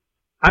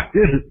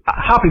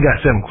 Hoppy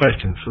got 7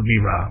 questions for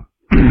B-Rob.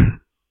 And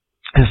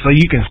so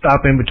you can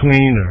stop in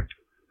between or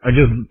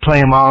just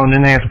play them all and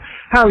then answer.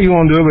 However you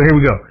want to do it, but here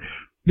we go.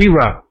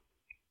 B-Rob,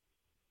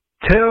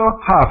 tell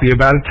Hoppy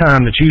about a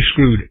time that you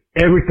screwed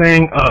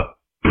everything up.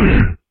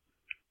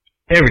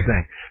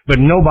 Everything. But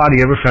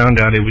nobody ever found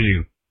out it was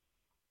you.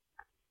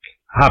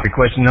 Hoppy,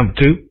 question number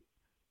 2.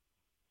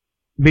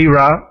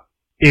 B-Rob,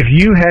 if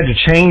you had to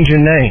change your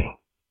name,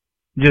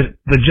 just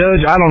the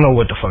judge, I don't know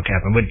what the fuck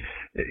happened, but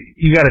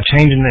you got to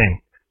change your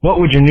name. What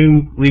would your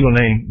new legal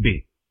name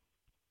be?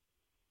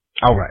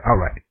 All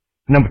right.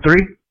 Number 3.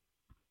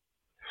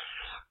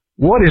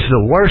 What is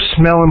the worst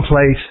smelling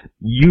place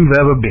you've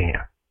ever been?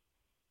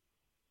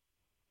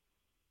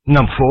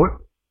 Number 4.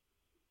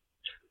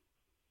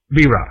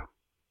 B-Rock,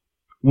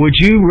 would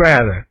you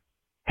rather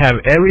have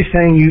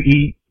everything you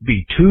eat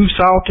be too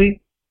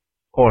salty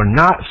or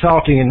not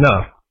salty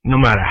enough no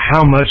matter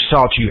how much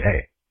salt you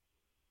add?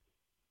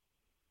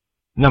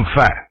 Number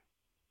 5.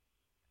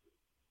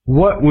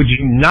 What would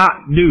you not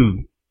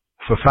do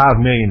for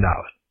 $5 million?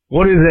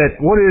 What is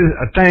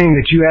a thing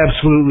that you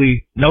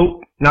absolutely,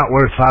 nope, not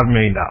worth $5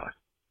 million?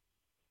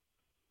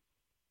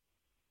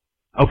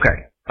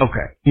 Okay.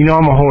 You know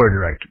I'm a horror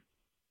director.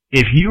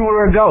 If you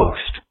were a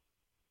ghost,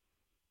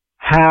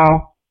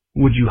 how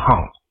would you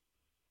haunt?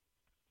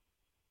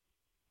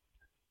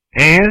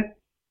 And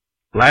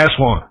last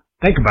one.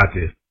 Think about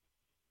this.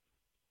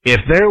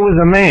 If there was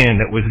a man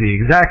that was the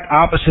exact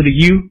opposite of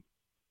you,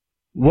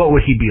 what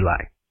would he be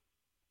like?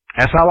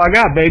 That's all I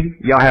got, baby.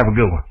 Y'all have a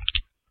good one.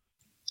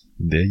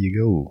 There you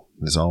go.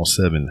 It's all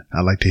 7.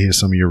 I'd like to hear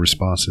some of your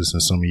responses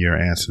and some of your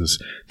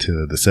answers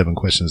to the 7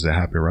 questions that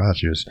Happy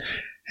Rogers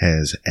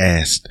has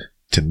asked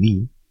to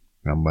me.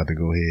 I'm about to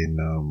go ahead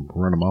and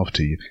run them off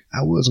to you.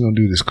 I was going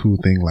to do this cool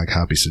thing like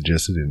Hoppy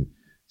suggested and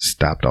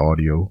stop the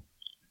audio,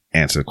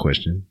 answer a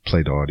question,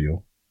 play the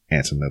audio,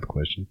 answer another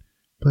question.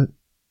 But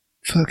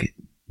fuck it.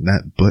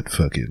 Not but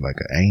fuck it, like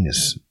an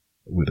anus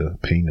with a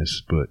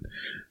penis, but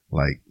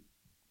like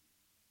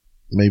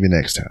maybe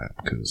next time.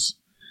 Because,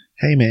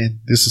 hey man,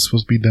 this is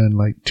supposed to be done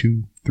like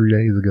 2-3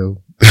 days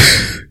ago.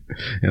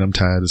 And I'm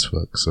tired as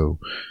fuck. So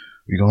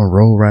we're going to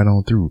roll right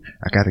on through.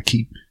 I got to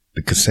keep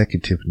the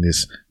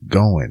consecutiveness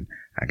going.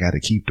 I got to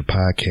keep the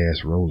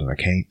podcast rolling.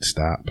 I can't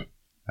stop.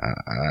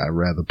 I'd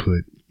rather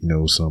put,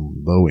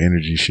 some low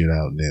energy shit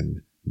out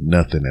than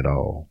nothing at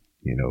all.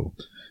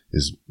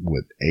 Is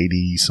what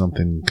 80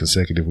 something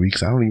consecutive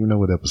weeks. I don't even know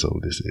what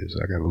episode this is.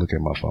 I got to look at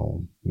my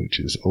phone, which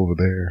is over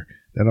there.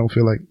 I don't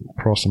feel like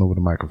crossing over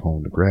the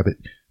microphone to grab it.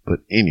 But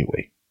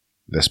anyway,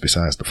 that's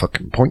besides the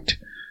fucking point.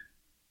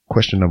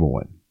 Question number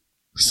 1.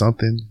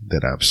 Something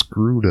that I've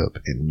screwed up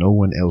and no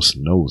one else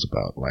knows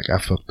about. Like I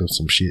fucked up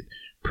some shit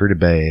pretty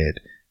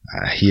bad.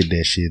 I hid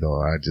that shit,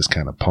 or I just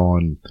kind of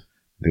pawned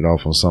it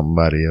off on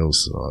somebody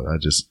else, or I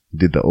just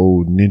did the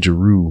old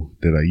ninja-roo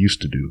that I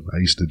used to do. I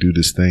used to do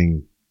this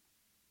thing,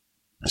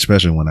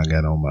 especially when I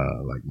got on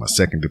my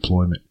second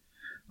deployment.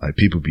 Like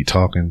people be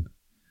talking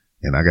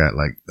and I got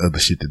like other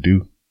shit to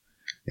do.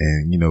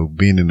 And,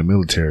 being in the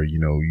military,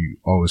 you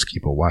always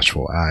keep a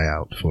watchful eye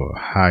out for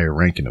higher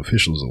ranking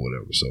officials or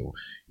whatever. So,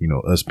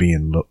 us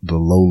being the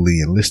lowly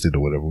enlisted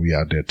or whatever, we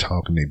out there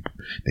talking,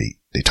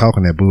 they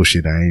talking that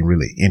bullshit I ain't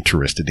really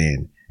interested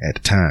in at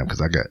the time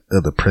because I got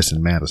other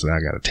pressing matters that I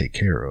got to take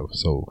care of.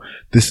 So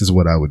this is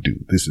what I would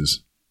do. This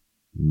is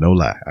no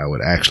lie. I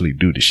would actually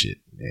do the shit.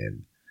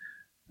 And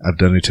I've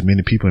done it to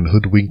many people and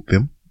hoodwinked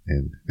them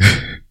and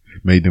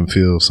made them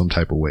feel some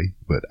type of way,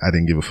 but I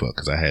didn't give a fuck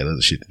because I had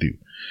other shit to do.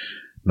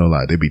 No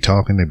lie. They'd be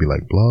talking. They'd be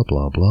like, blah,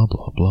 blah, blah,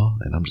 blah, blah.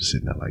 And I'm just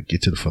sitting there like,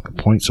 get to the fucking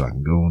point so I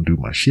can go and do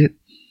my shit.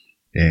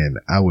 And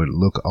I would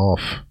look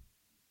off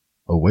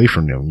away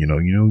from them.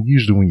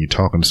 Usually when you're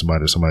talking to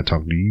somebody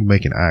talking to you, you're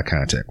making eye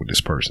contact with this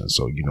person.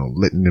 So,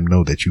 letting them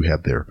know that you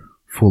have their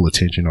full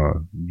attention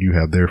or you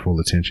have their full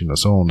attention or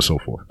so on and so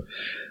forth.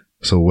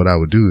 So what I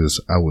would do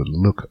is I would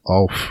look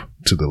off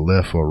to the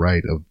left or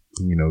right of,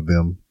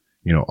 them,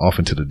 off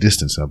into the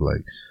distance. I'd be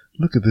like,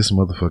 look at this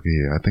motherfucker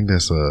here. I think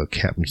that's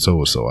Captain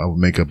So-and-so. I would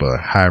make up a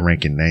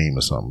high-ranking name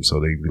or something. So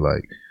they'd be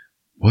like,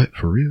 what,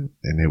 for real?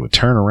 And they would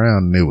turn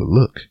around and they would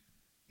look.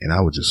 And I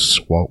would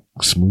just walk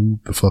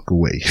smooth the fuck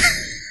away.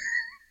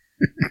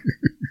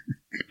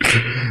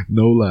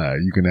 No lie.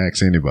 You can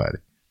ask anybody.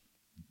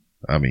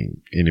 I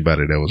mean,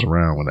 anybody that was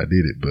around when I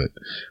did it,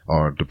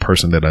 or the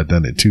person that I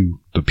done it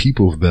to, the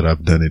people that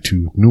I've done it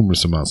to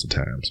numerous amounts of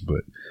times.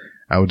 But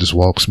I would just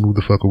walk smooth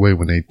the fuck away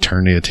when they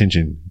turn their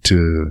attention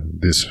to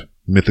this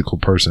mythical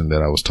person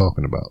that I was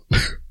talking about.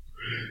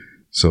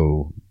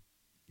 So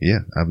yeah,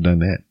 I've done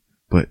that,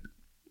 but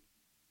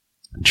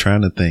I'm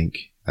trying to think.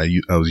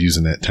 I was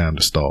using that time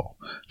to stall,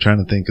 trying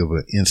to think of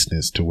an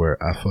instance to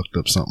where I fucked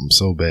up something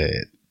so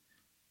bad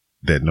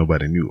that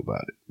nobody knew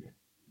about it.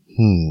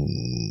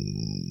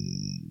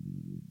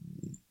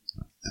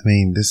 I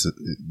mean,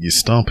 you're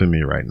stomping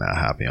me right now,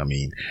 Hoppy. I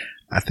mean,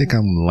 I think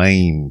I'm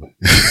lame,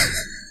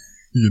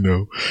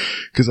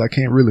 cause I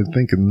can't really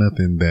think of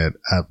nothing that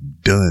I've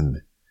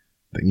done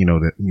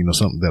that,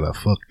 something that I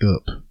fucked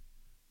up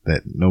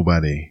that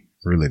nobody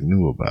really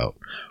knew about.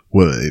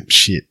 Well,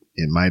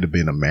 it might have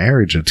been a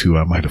marriage or two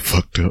I might have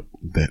fucked up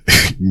that,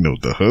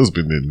 the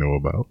husband didn't know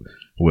about.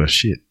 Well,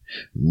 shit,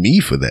 me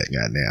for that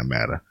goddamn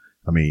matter.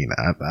 I mean,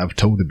 I've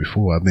told it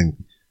before. I've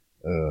been,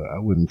 I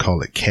wouldn't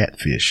call it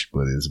catfish,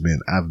 but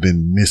I've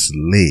been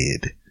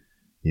misled,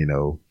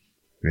 and,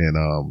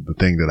 the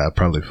thing that I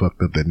probably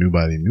fucked up that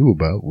nobody knew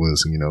about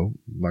was,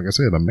 like I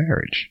said, a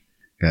marriage.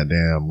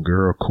 Goddamn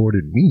girl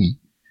courted me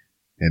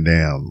and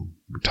damn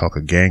talk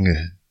a gang of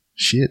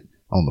shit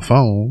on the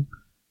phone.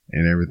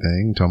 and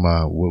everything, talking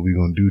about what we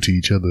gonna do to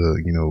each other,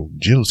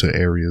 genital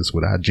areas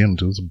with our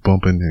genitals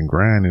bumping and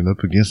grinding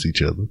up against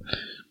each other.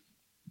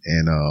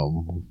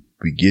 And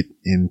we get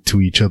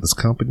into each other's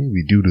company.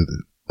 We do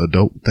the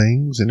adult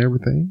things and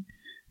everything.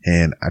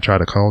 And I try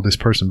to call this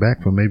person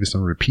back for maybe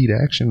some repeat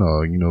action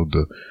or,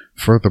 to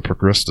further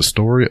progress the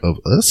story of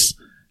us.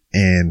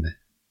 And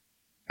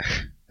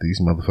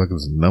these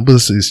motherfuckers'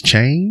 numbers is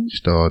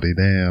changed or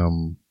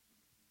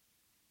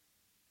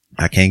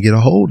I can't get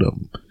a hold of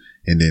them.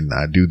 And then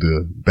I do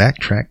the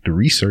backtrack, the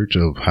research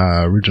of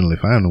how I originally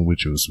found them,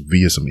 which was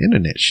via some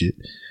internet shit.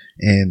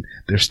 And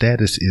their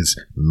status is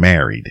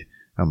married.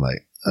 I'm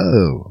like,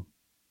 oh,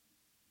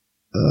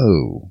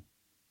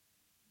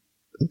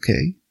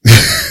 okay.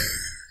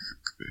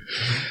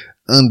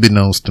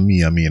 Unbeknownst to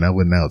me, I mean, I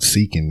wasn't out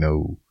seeking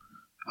no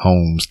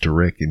homes to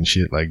wreck and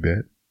shit like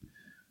that.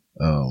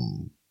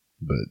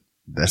 But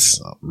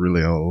that's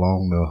really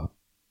along the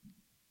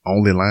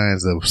only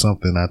lines of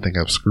something I think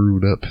I've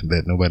screwed up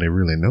that nobody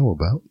really know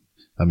about.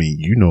 I mean,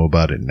 you know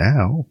about it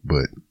now,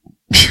 but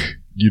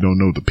you don't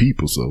know the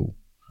people. So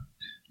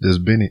there's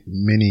been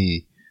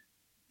many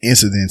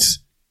incidents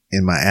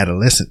in my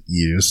adolescent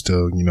years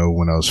to,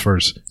 when I was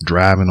first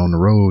driving on the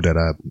road that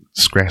I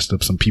scratched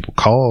up some people's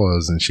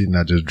cars and shit, and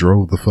I just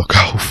drove the fuck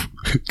off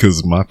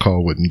because my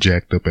car wasn't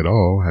jacked up at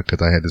all because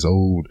I had this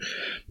old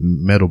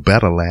metal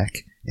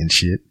Badillac and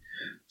shit.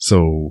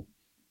 So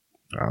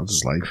I was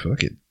just like,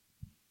 fuck it.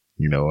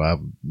 I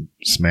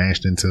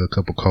smashed into a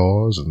couple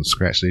cars and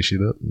scratched that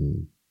shit up,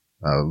 and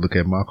I look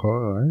at my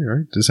car, all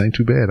right, this ain't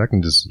too bad. I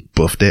can just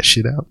buff that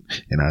shit out.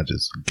 And I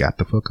just got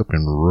the fuck up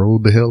and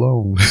rolled the hell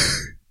on.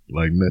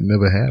 Like nothing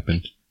ever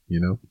happened,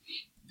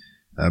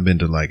 I've been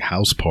to like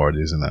house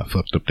parties and I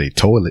fucked up their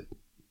toilet.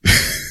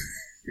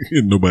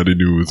 And nobody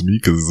knew it was me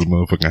because it's a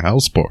motherfucking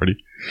house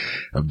party.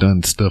 I've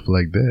done stuff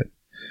like that.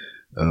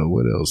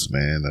 What else,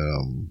 man?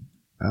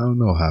 I don't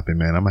know, Hoppy,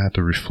 man. I'm gonna have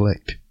to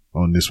reflect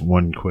on this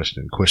one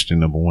question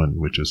number 1,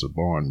 which is a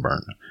barn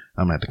burner.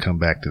 I'm gonna have to come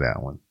back to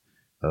that one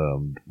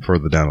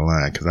further down the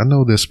line because I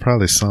know there's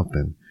probably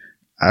something.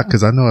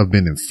 Because I know I've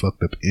been in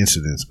fucked up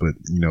incidents, but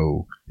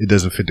it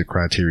doesn't fit the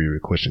criteria of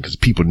the question because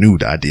people knew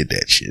that I did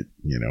that shit.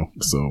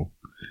 So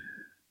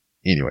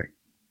anyway,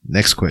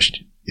 next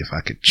question: if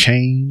I could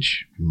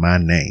change my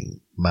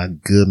name, my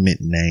government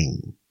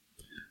name,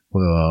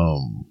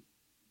 well,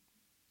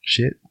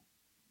 shit.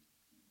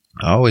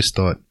 I always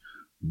thought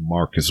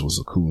Marcus was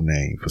a cool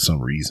name for some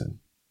reason.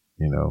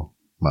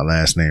 My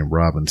last name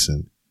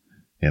Robinson,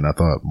 and I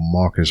thought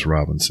Marcus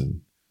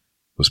Robinson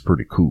was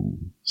pretty cool.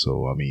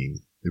 So I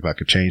mean, if I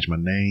could change my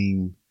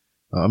name,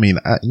 I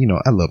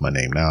love my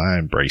name now. I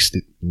embraced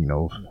it.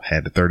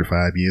 Had the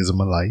 35 years of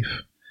my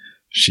life.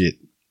 Shit,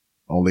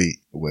 only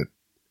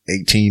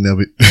 18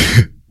 of it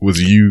was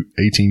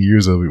 18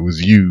 years of it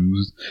was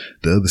used.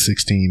 The other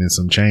 16 and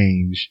some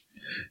change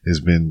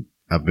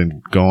I've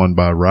been gone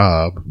by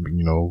Rob,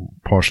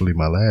 partially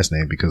my last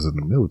name because of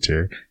the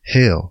military.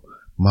 Hell,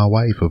 my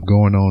wife of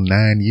going on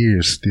 9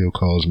 years still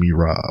calls me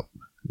Rob,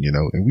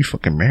 and we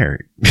fucking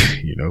married,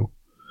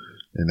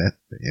 And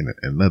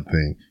another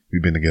thing,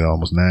 we've been together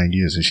almost 9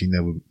 years and she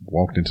never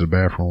walked into the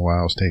bathroom while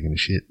I was taking a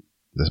shit.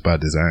 That's by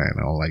design.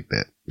 I don't like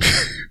that.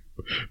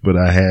 But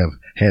I have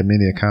had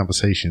many a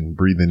conversation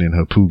breathing in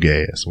her poo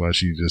gas while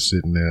she's just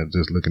sitting there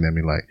just looking at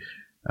me like,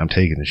 I'm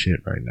taking a shit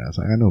right now. It's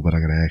like, I know, but I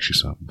gotta ask you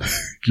something.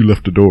 You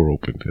left the door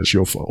open. That's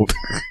your fault.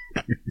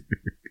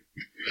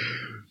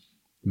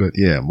 But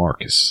yeah,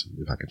 Marcus.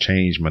 If I could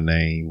change my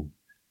name,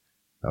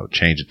 I would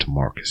change it to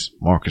Marcus.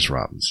 Marcus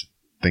Robinson.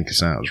 Think it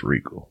sounds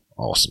regal.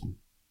 Awesome.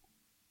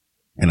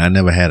 And I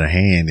never had a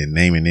hand in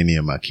naming any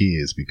of my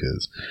kids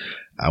because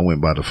I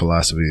went by the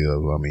philosophy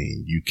of,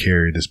 you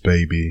carry this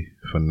baby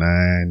for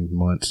 9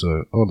 months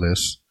or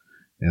less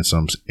in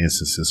some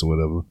instances or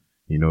whatever.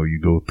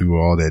 You go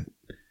through all that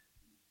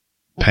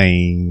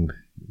pain,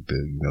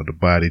 the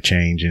body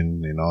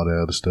changing and all that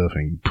other stuff,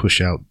 and you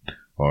push out,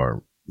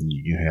 or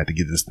you have to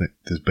get this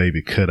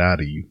baby cut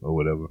out of you or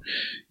whatever.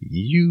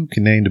 You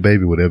can name the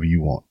baby whatever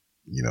you want.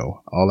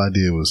 All I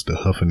did was the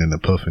huffing and the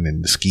puffing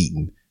and the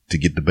skeeting to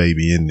get the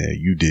baby in there.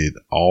 You did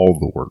all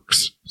the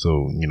works.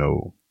 So,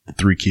 the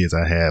 3 kids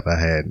I had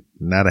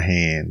not a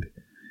hand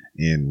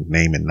in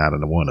naming not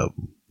one of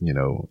them.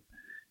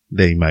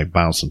 They might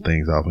bounce some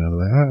things off and I'm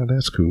like,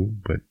 that's cool.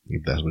 But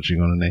if that's what you're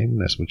going to name them,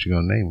 that's what you're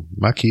going to name them.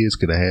 My kids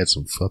could have had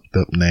some fucked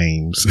up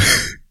names,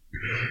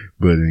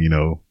 but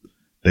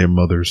their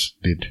mothers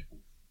did,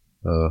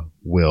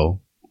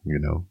 well,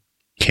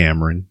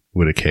 Cameron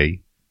with a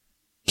K,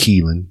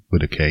 Keelan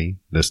with a K.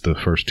 That's the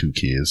first 2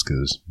 kids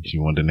because she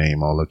wanted to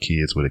name all her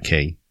kids with a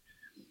K.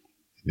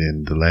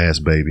 Then the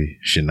last baby,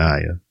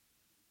 Shania,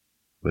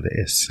 with an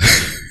S.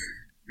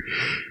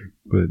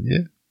 But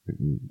yeah,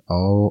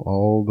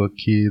 all the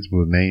kids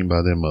were named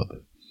by their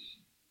mother.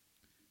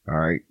 All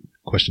right.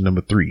 Question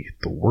number 3.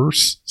 The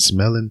worst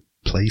smelling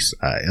place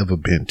I ever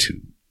been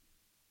to.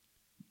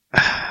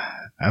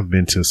 I've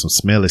been to some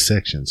smelly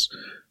sections,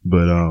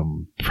 but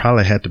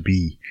probably had to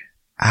be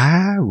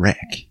Iraq.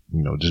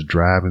 Just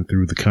driving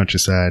through the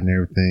countryside and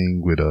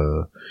everything with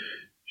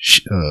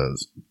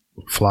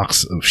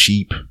flocks of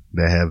sheep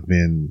that have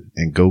been,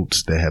 and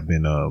goats that have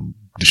been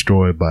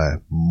destroyed by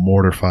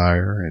mortar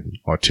fire and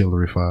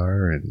artillery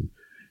fire and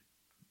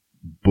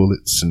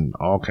bullets and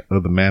all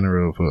other manner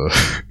of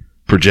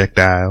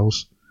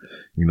projectiles.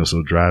 You know,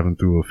 so driving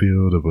through a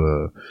field of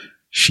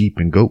sheep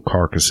and goat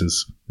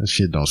carcasses, that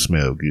shit don't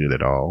smell good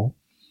at all.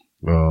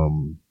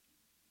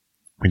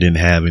 We didn't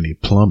have any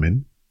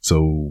plumbing,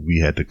 so we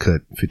had to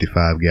cut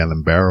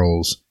 55-gallon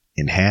barrels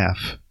in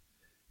half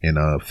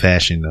and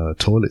fashion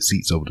toilet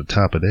seats over the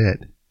top of that.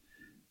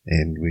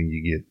 And when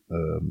you get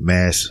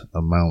mass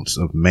amounts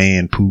of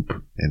man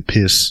poop and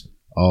piss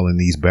all in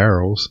these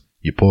barrels,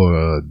 you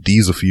pour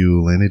diesel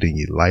fuel in it and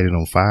you light it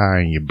on fire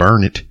and you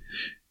burn it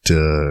to,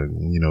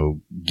 you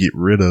know, get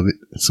rid of it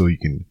so you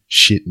can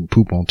shit and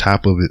poop on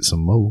top of it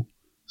some more.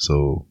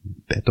 So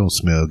that don't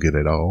smell good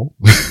at all.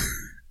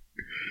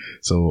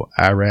 So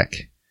Iraq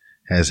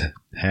has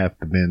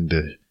been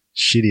the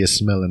shittiest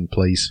smelling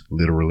place,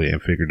 literally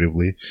and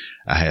figuratively,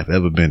 I have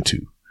ever been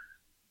to.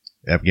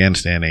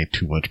 Afghanistan ain't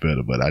too much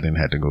better, but I didn't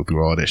have to go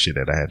through all that shit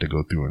that I had to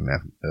go through in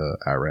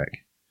Iraq.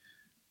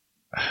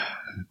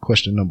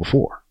 Question number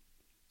 4.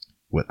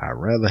 Would I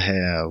rather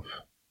have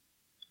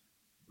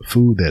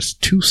food that's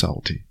too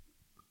salty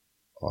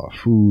or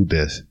food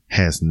that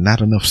has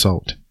not enough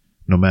salt,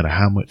 no matter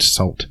how much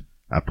salt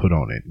I put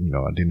on it? You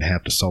know, I didn't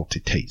have the salty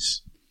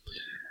taste.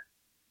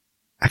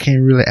 I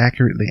can't really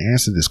accurately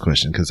answer this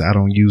question because I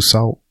don't use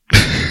salt.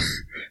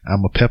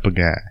 I'm a pepper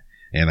guy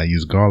and I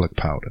use garlic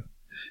powder.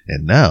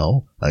 And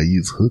now I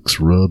use hooks,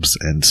 rubs,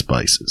 and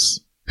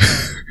spices.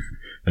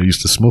 I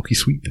use the smoky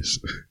sweetness.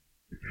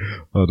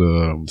 Or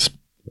the,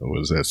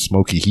 what is that,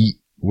 smoky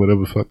heat,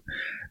 whatever fuck.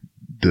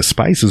 The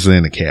spices are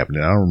in the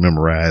cabinet. I don't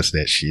memorize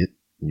that shit.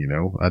 You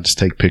know, I just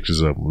take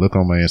pictures of them. Look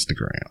on my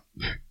Instagram.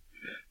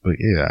 But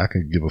yeah, I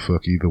could give a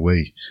fuck either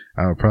way.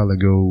 I would probably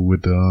go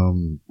with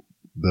the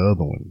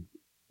other one.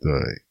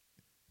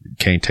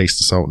 Can't taste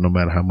the salt no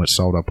matter how much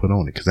salt I put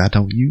on it because I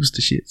don't use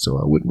the shit, so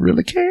I wouldn't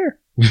really care.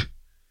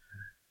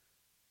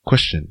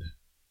 Question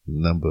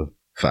number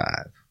 5.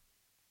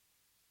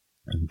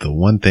 The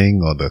one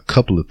thing or the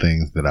couple of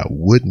things that I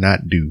would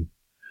not do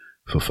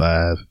for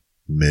 $5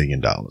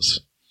 million.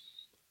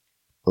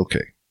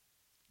 Okay.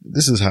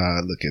 This is how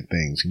I look at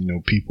things. You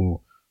know,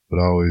 people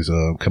would always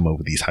come up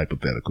with these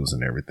hypotheticals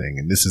and everything.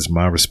 And this is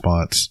my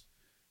response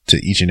to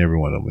each and every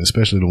one of them,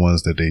 especially the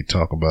ones that they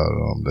talk about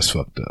that's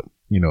fucked up.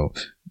 You know,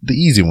 the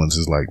easy ones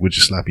is like, would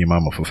you slap your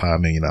mama for $5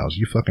 million?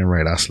 You fucking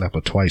right. I'll slap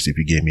her twice if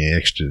you gave me an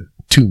extra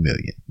 $2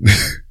 million.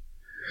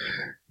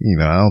 You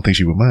know, I don't think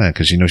she would mind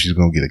because she knows she's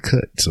going to get a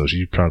cut. So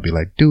she'd probably be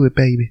like, do it,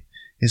 baby.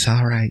 It's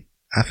all right.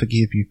 I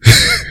forgive you.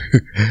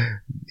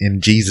 In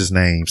Jesus'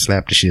 name,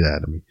 slap the shit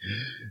out of me.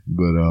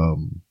 But,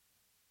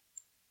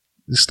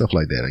 stuff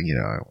like that, you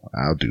know,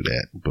 I'll do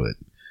that. But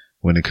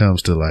when it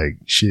comes to like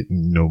shit,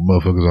 you know,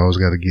 motherfuckers always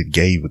got to get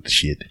gay with the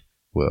shit.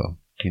 Well,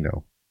 you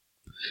know,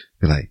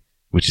 be like,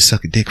 would you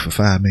suck a dick for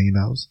 $5 million?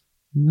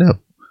 No.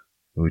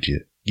 Would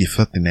you get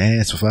fucked in the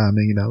ass for $5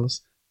 million?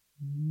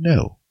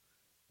 No.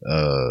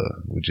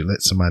 Would you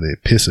let somebody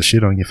piss or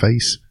shit on your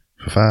face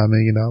for $5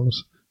 million?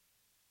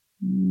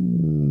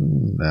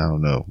 I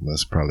don't know.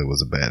 That probably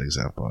was a bad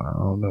example. I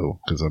don't know.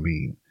 Cause I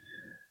mean,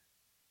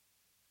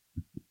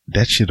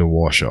 that shit'll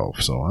wash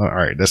off. So, all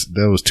right.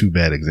 That was 2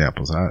 bad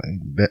examples.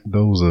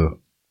 Those are,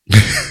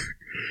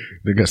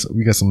 we got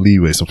some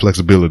leeway, some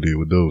flexibility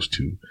with those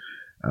 2.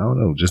 I don't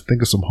know. Just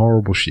think of some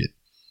horrible shit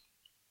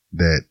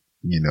that,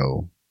 you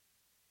know,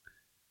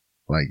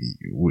 like,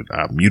 would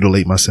I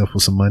mutilate myself for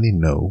some money?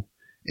 No.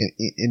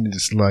 And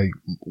it's like,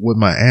 what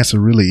my answer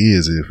really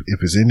is,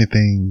 if it's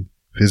anything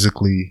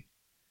physically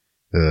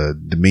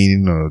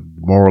demeaning or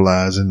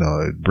demoralizing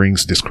or it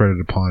brings discredit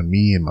upon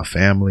me and my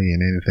family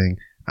and anything,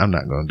 I'm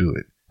not going to do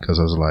it. Because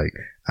I was like,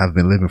 I've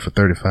been living for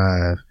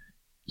 35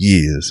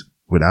 years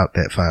without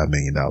that $5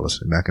 million.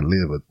 And I can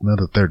live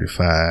another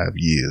 35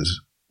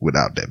 years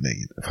without that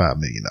 $5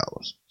 million.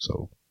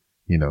 So,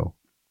 you know,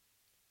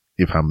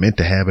 if I'm meant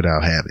to have it,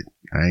 I'll have it.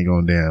 I ain't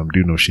gonna damn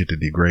do no shit to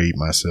degrade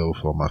myself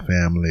or my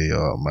family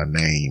or my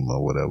name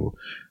or whatever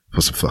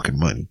for some fucking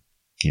money.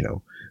 You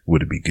know,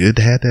 would it be good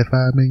to have that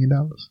 $5 million?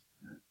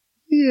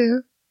 Yeah,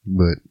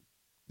 but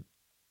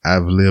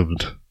I've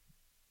lived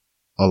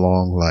a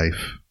long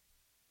life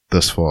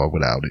thus far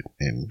without it,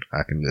 and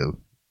I can live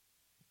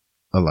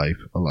a life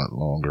a lot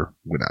longer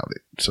without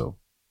it. So,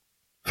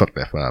 fuck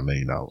that $5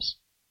 million.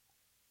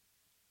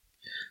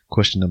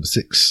 Question number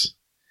 6.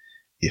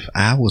 If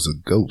I was a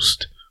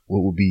ghost,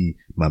 what would be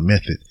my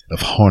method of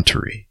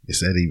hauntery?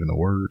 Is that even a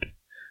word?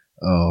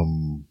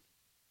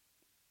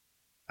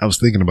 I was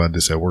thinking about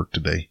this at work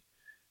today,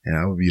 and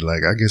I would be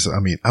like,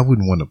 I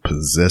wouldn't want to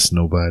possess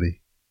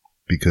nobody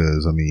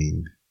because,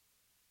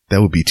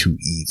 that would be too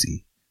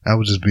easy. I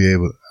would just be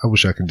able, I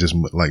wish I could just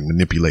like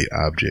manipulate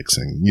objects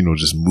and, you know,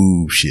 just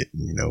move shit.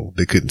 You know,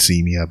 they couldn't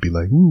see me. I'd be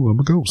like, ooh, I'm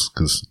a ghost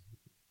because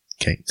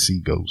can't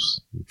see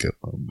ghosts.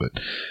 But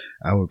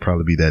I would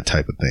probably be that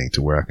type of thing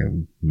to where I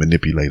can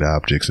manipulate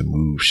objects and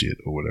move shit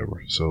or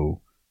whatever.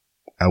 So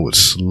I would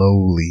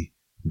slowly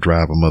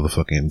drive a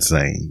motherfucker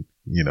insane.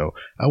 You know,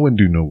 I wouldn't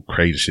do no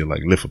crazy shit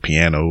like lift a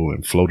piano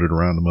and float it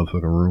around the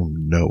motherfucking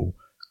room. No.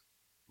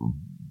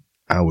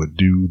 I would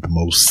do the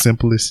most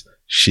simplest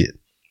shit.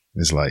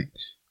 It's like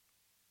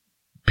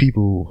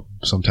people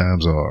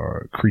sometimes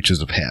are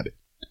creatures of habit.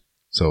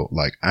 So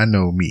like I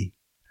know me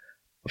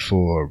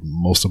for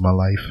most of my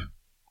life,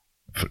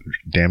 for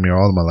damn near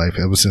all of my life,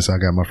 ever since I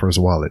got my first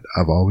wallet,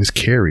 I've always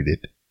carried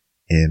it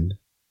in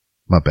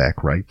my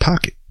back right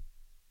pocket.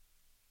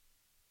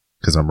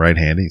 Because I'm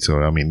right-handed, so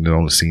I mean, it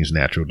only seems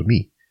natural to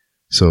me.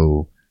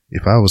 So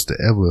if I was to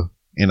ever,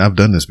 and I've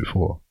done this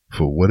before,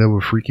 for whatever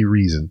freaky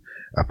reason,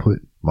 I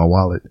put my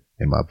wallet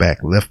in my back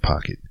left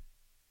pocket,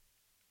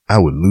 I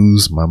would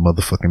lose my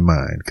motherfucking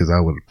mind because I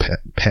would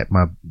pat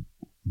my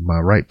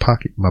right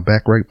pocket, my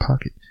back right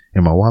pocket,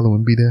 and my wallet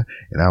wouldn't be there,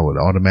 and I would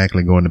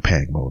automatically go into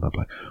panic mode. I'm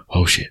like,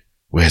 oh shit,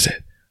 where's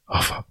it?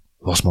 Oh fuck,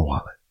 lost my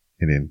wallet.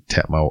 And then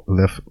tap my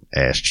left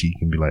ass cheek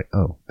and be like,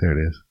 oh, there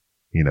it is.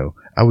 You know,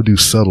 I would do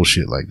subtle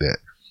shit like that.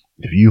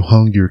 If you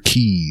hung your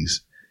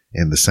keys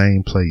in the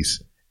same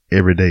place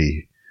every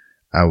day,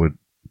 I would,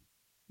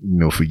 you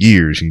know, for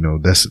years, you know,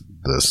 that's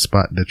the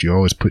spot that you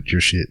always put your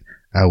shit.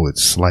 I would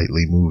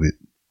slightly move it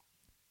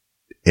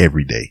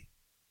every day.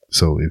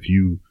 So if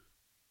you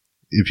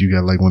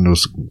got like one of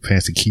those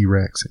fancy key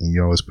racks and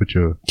you always put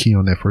your key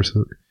on that first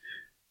hook,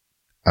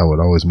 I would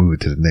always move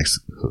it to the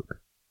next hook.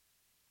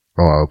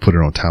 Or I'll put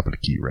it on top of the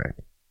key rack.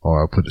 Or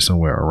I'll put it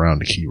somewhere around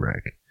the key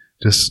rack.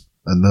 Just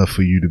enough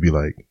for you to be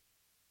like,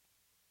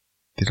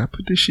 did I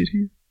put this shit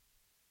here?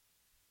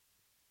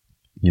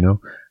 You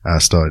know, I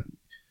start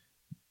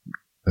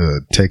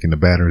taking the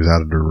batteries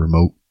out of the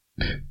remote,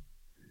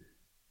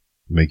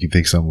 make you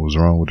think something was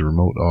wrong with the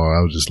remote, or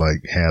I would just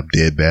like have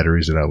dead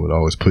batteries that I would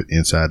always put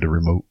inside the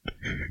remote,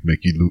 make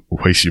you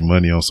waste your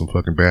money on some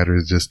fucking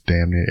batteries just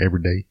damn near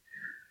every day.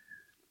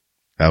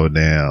 I would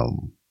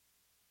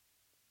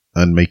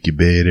unmake your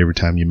bed every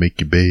time you make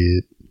your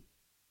bed.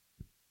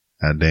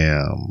 I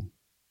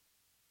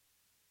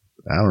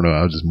don't know.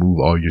 I'll just move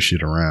all your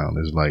shit around.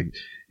 It's like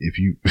if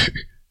you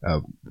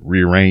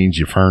rearrange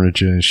your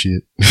furniture and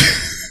shit.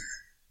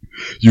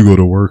 You go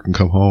to work and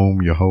come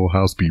home, your whole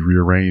house be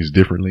rearranged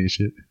differently and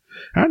shit.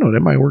 I know that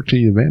might work to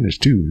your advantage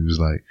too. It was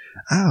like,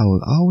 I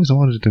always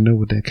wanted to know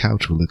what that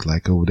couch would look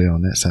like over there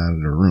on that side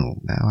of the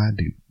room. Now I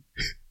do.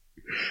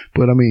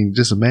 But I mean,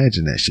 just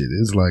imagine that shit.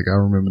 It's like, I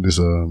remember this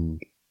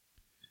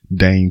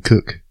Dane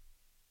Cook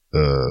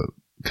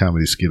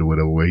comedy skit or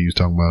whatever, where he was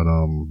talking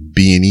about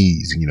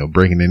B&Es, you know,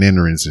 breaking and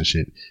entrance and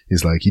shit.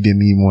 It's like he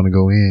didn't even want to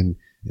go in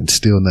and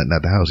steal nothing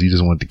out the house. He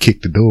just wanted to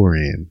kick the door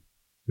in.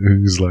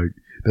 It was like,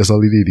 that's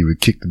all he did. He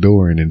would kick the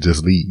door in and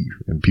just leave.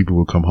 And people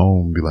would come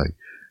home and be like,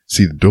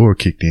 see the door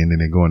kicked in, and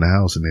then go in the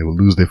house and they would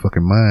lose their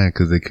fucking mind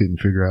because they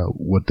couldn't figure out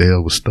what the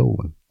hell was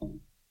stolen.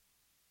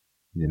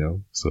 You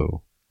know?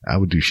 So I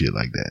would do shit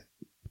like that.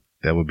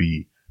 That would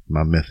be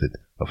my method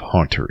of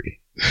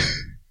hauntery.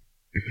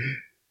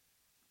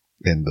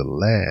 And the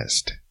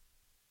last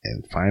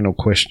and final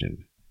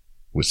question,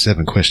 with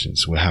 7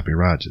 questions with Happy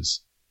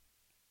Rogers.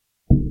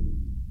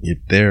 If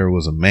there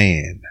was a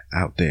man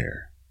out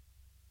there,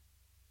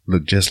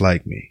 look just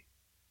like me,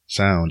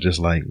 sound just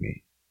like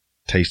me,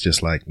 taste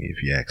just like me,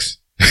 if you ask,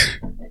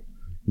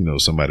 you know,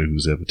 somebody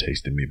who's ever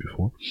tasted me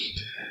before,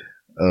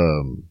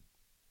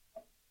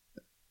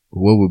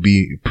 what would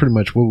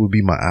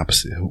be my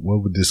opposite?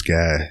 What would this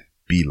guy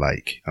be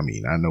like? I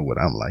mean, I know what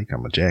I'm like.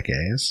 I'm a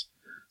jackass.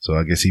 So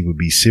I guess he would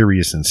be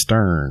serious and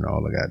stern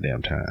all the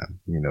goddamn time.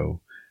 You know,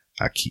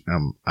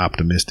 I'm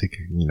optimistic.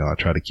 You know, I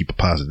try to keep a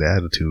positive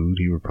attitude.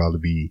 He would probably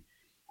be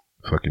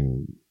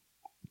fucking,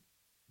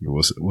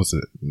 what's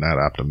it? Not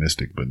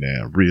optimistic, but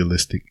damn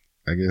realistic,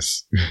 I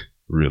guess.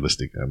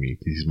 Realistic. I mean,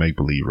 he's make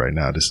believe right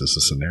now. This is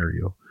a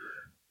scenario,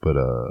 but,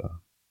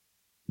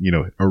 you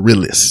know, a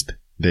realist.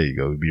 There you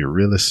go. Be a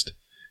realist,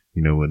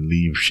 you know, and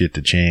leave shit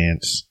to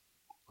chance,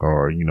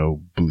 or, you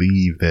know,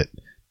 believe that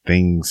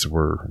things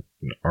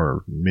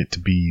are meant to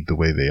be the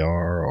way they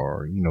are,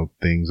 or, you know,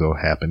 things will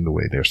happen the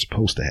way they're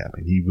supposed to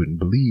happen. He wouldn't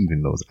believe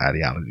in those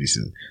ideologies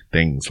and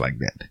things like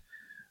that.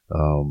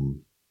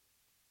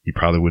 He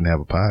probably wouldn't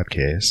have a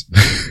podcast.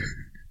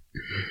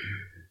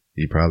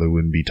 He probably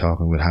wouldn't be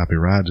talking with Happy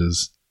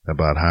Rogers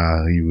about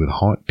how he would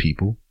haunt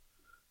people.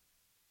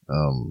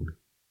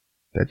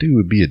 That dude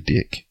would be a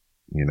dick,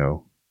 you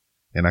know.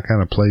 And I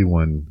kind of play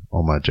one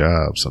on my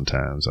job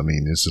sometimes. I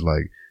mean, it's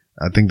like,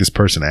 I think this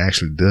person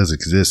actually does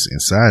exist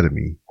inside of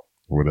me,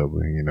 or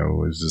whatever, you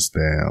know. It's just,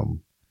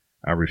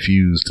 I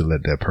refuse to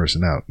let that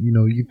person out. You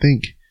know, you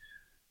think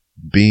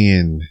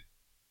being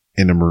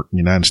in the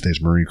United States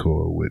Marine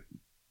Corps would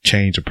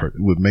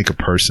would make a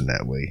person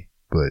that way.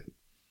 But,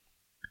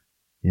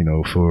 you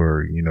know,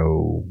 for, you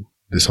know,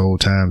 this whole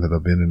time that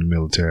I've been in the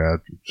military,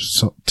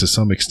 to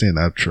some extent,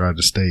 I've tried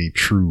to stay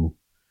true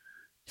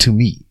to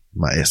me,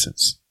 my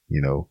essence.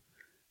 You know,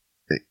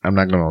 I'm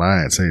not going to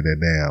lie and say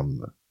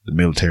that the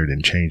military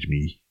didn't change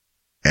me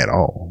at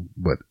all,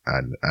 but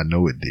I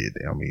know it did.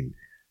 I mean,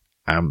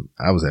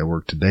 I was at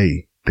work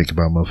today thinking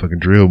about motherfucking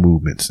drill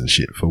movements and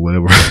shit for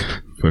whatever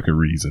fucking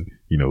reason.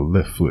 You know,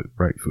 left foot,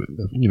 right foot,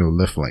 left, you know,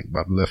 left flank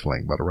by the left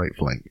flank, by the right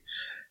flank,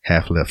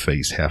 half left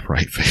face, half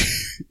right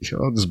face. You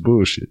know, all this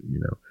bullshit, you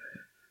know.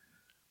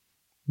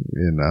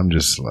 And I'm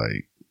just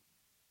like,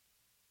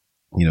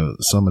 you know,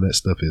 some of that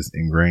stuff is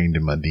ingrained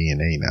in my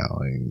DNA now.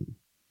 And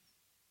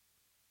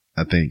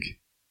I think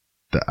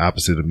the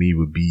opposite of me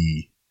would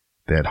be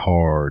that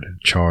hard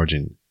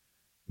charging,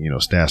 you know,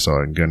 staff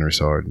sergeant, gunnery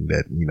sergeant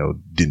that, you know,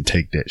 didn't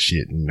take that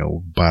shit, you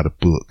know, by the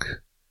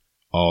book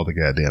all the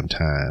goddamn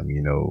time,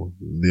 you know,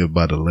 live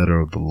by the letter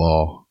of the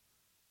law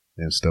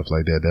and stuff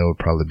like that. That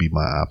would probably be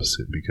my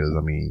opposite because,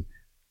 I mean,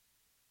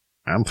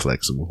 I'm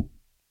flexible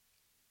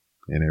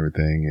and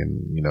everything.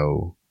 And, you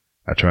know,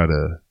 I try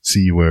to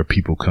see where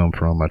people come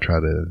from. I try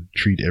to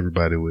treat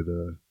everybody with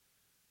a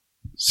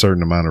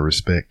certain amount of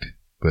respect.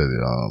 But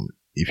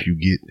if you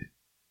get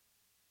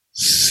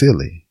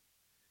silly,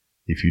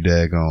 if you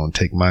daggone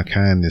take my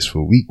kindness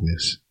for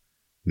weakness,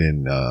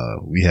 then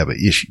we have an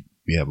issue.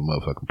 We have a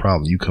motherfucking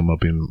problem. You come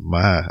up in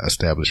my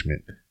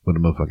establishment with a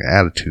motherfucking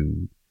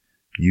attitude,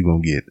 you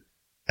gonna get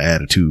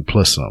attitude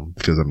plus something.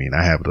 Because, I mean,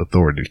 I have the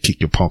authority to kick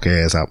your punk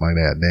ass out my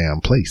damn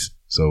place.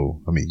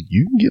 So, I mean,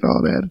 you can get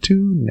all the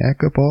attitude and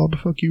act up all the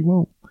fuck you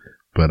want.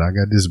 But I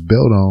got this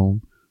belt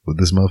on with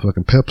this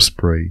motherfucking pepper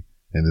spray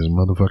and this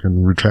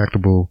motherfucking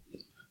retractable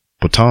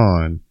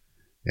baton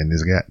and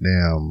this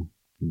goddamn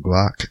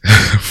Glock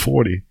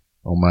 40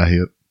 on my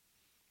hip.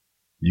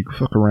 You can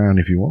fuck around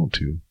if you want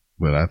to,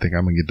 but I think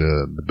I'm gonna get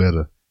the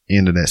better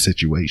end of that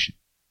situation.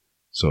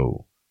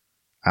 So,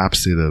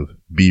 opposite of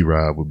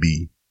B-Rob would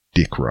be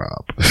Dick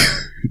Rob.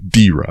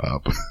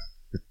 D-Rob.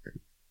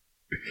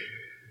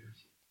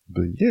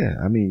 But yeah,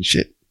 I mean,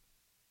 shit.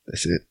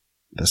 That's it.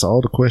 That's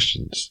all the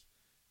questions.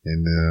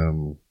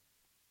 And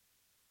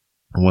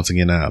once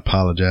again, I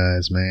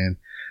apologize, man.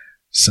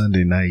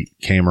 Sunday night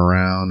came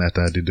around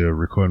after I did the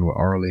recording with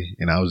Arlie,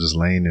 and I was just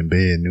laying in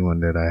bed knowing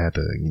that I had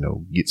to, you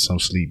know, get some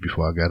sleep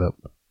before I got up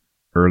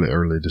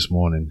early this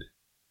morning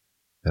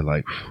at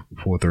like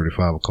 4:30,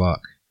 5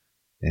 o'clock.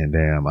 And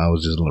damn, I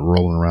was just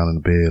rolling around in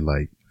the bed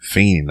like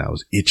fiending. I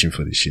was itching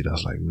for this shit. I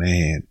was like,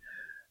 man,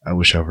 I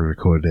wish I would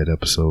recorded that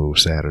episode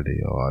Saturday,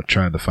 or I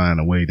tried to find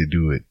a way to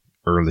do it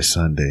early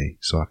Sunday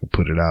so I could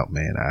put it out,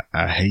 man.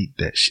 I hate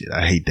that shit.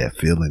 I hate that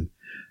feeling.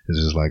 It's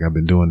just like I've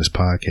been doing this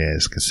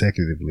podcast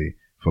consecutively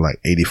for like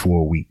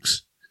 84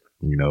 weeks,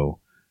 you know,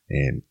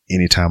 and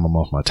anytime I'm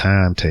off my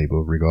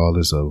timetable,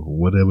 regardless of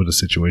whatever the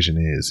situation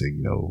is,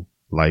 you know,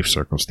 life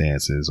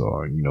circumstances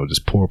or, you know,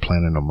 just poor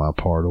planning on my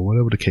part or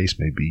whatever the case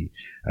may be,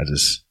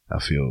 I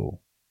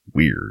feel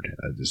weird.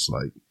 I just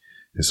like,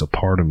 it's a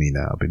part of me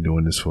now. I've been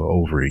doing this for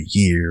over a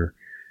year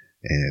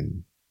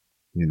and,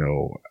 you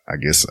know, I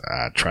guess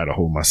I try to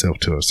hold myself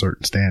to a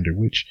certain standard,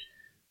 which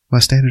my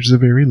standards are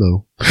very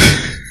low.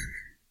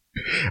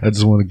 I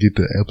just want to get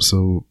the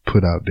episode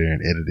put out there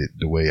and edit it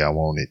the way I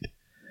want it,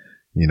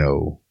 you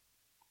know,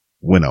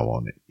 when I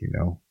want it, you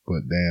know,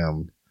 but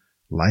damn,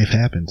 life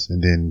happens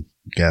and then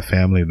got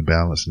family to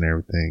balance and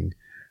everything.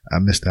 I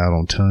missed out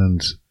on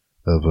tons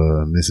of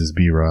Mrs.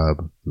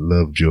 B-Rob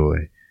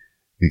Lovejoy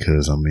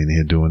because I'm in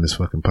here doing this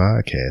fucking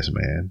podcast,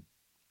 man.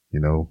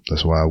 You know,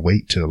 that's why I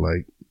wait till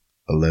like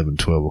 11,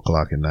 12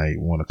 o'clock at night,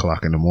 1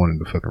 o'clock in the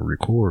morning to fucking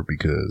record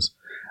because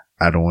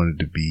I don't want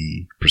it to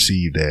be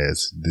perceived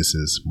as this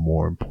is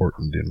more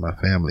important than my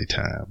family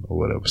time or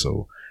whatever.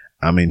 So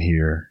I'm in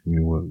here, you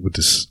know, with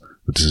this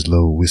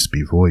low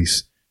wispy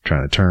voice,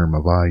 trying to turn my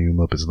volume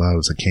up as loud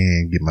as I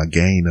can, get my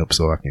gain up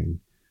so I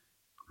can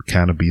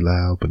kind of be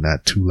loud, but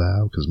not too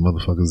loud because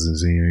motherfuckers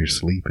is in here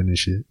sleeping and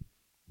shit,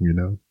 you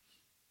know?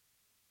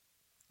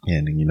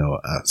 And, you know,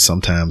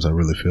 sometimes I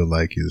really feel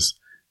like it's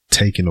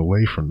taken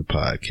away from the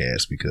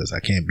podcast because I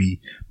can't be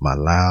my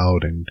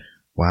loud and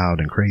wild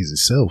and crazy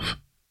self.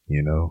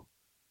 You know,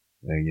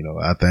 and, you know,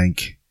 I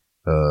thank,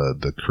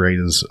 the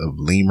creators of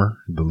Lemur,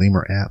 the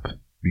Lemur app,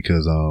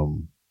 because,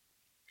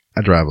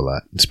 I drive a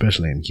lot,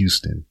 especially in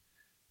Houston.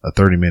 A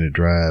 30-minute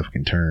drive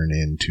can turn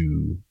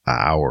into an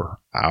hour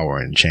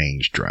and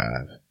change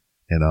drive.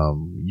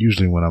 And,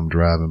 usually when I'm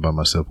driving by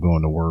myself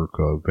going to work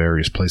or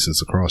various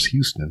places across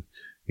Houston,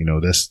 you know,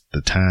 that's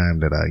the time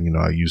that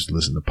I used to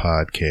listen to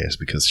podcasts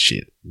because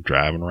shit,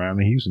 driving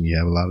around in Houston, you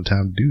have a lot of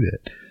time to do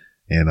that.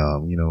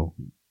 And, you know,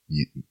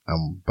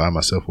 I'm by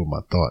myself with my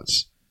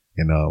thoughts.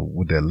 And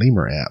with that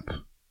Lemur app,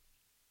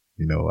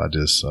 you know, I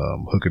just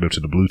hook it up to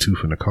the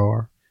Bluetooth in the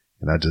car.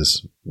 And I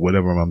just,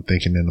 whatever I'm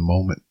thinking in the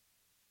moment,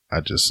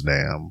 I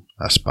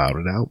spout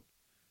it out.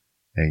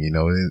 And, you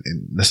know,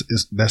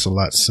 that's a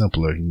lot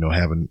simpler, you know,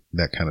 having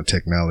that kind of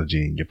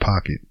technology in your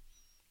pocket.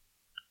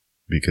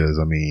 Because,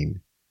 I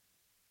mean,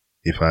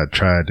 if I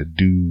tried to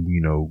do,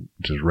 you know,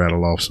 just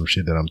rattle off some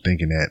shit that I'm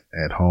thinking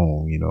at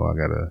home, you know, I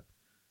gotta,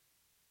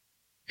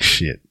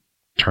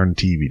 turn the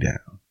TV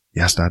down.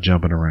 Y'all stop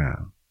jumping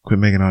around. Quit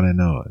making all that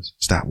noise.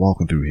 Stop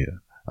walking through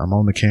here. I'm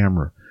on the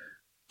camera.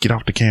 Get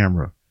off the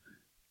camera.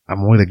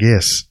 I'm with a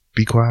guest.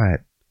 Be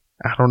quiet.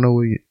 I don't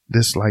know.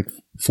 There's like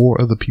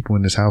 4 other people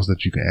in this house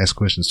that you can ask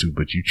questions to,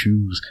 but you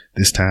choose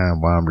this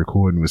time while I'm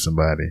recording with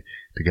somebody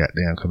to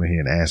goddamn come in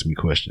here and ask me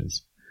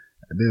questions.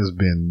 there's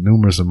been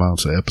numerous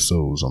amounts of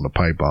episodes on the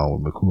Pipe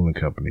Bomb with McCool and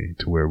Company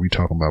to where we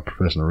talking about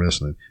professional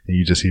wrestling and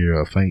you just hear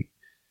a faint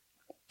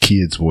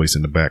kid's voice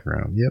in the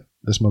background. Yep,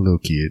 that's my little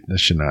kid.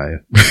 That's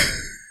Shania.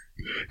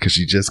 Cause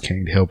she just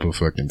can't help her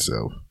fucking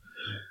self.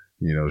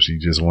 You know, she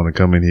just want to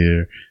come in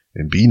here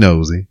and be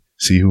nosy,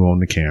 see who on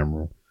the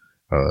camera,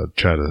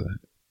 try to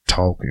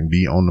talk and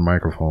be on the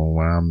microphone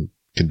while I'm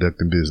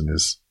conducting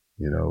business,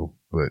 you know,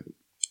 but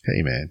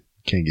hey man,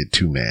 can't get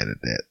too mad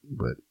at that,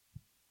 but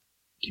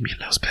give me a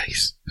little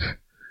space.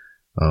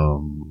 But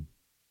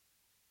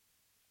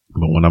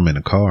when I'm in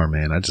the car,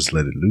 man, I just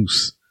let it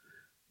loose.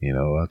 You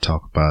know, I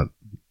talk about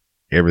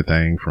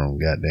everything from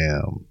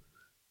goddamn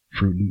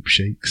Fruit Loop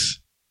shakes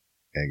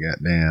and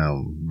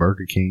goddamn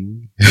Burger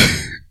King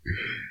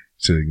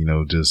to, you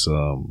know, just,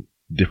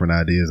 different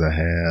ideas I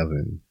have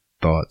and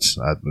thoughts.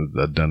 I've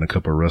done a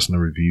couple of wrestling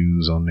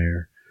reviews on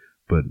there,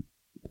 but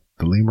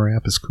the Lemur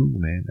app is cool,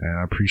 man.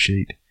 I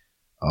appreciate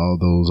all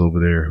those over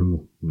there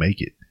who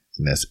make it.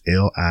 And that's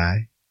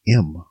LIMOR.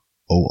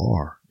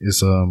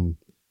 It's,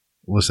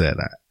 what's that?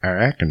 Our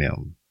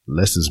acronym.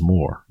 Less is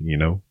more, you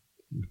know?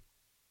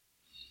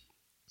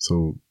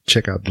 So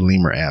check out the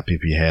Lemur app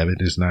if you have it.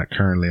 It's not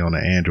currently on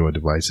an Android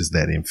device. It's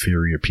that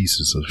inferior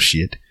pieces of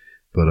shit.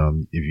 But,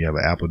 if you have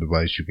an Apple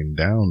device, you can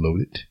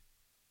download it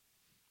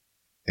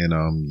and,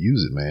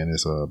 use it, man.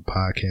 It's a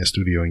podcast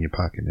studio in your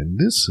pocket. And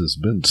this has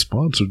been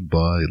sponsored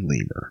by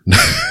Lemur.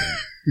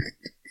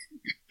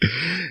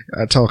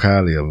 I talk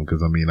highly of them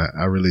because, I mean,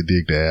 I really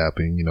dig the app.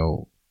 And, you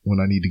know, when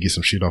I need to get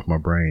some shit off my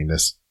brain,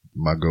 that's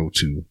my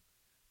go-to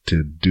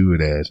to do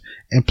it as.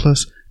 And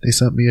plus, they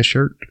sent me a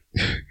shirt,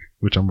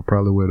 which I'm going to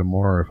probably wear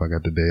tomorrow if I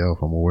got the day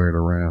off. I'm going to wear it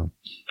around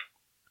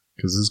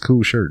because it's a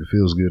cool shirt. It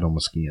feels good on my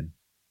skin.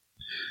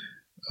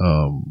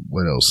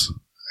 What else?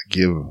 I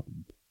give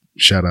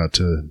shout out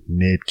to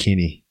Ned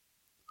Kinney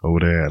over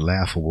there at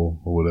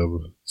Laughable or whatever,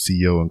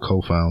 CEO and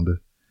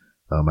co-founder.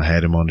 I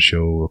had him on the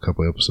show a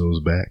couple episodes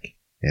back.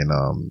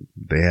 And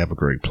they have a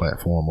great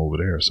platform over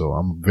there. So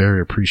I'm very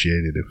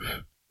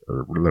appreciative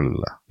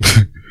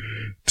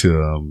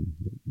to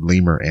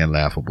Lemur and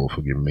Laughable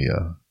for giving me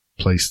a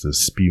place to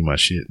spew my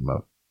shit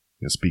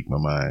and speak my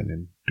mind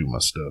and do my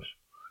stuff.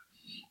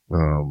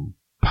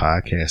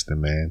 Podcasting,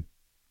 man.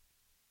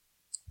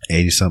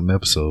 80-something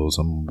episodes.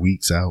 I'm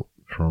weeks out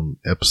from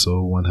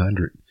episode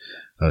 100.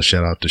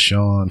 Shout out to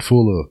Sean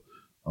Fuller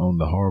on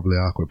the Horribly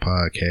Awkward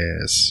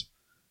podcast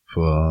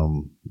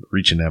for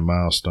reaching that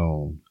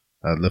milestone.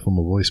 I left him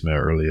a voicemail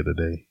earlier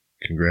today,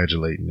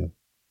 congratulating him.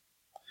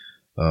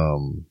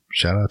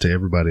 Shout out to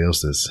everybody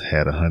else that's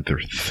had a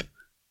 100th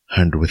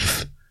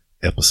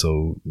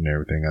episode and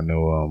everything. I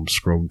know I'm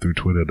scrolling through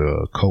Twitter,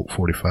 the Cult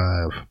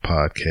 45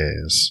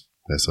 podcast.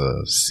 That's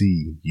a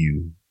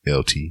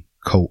CULT,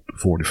 Cult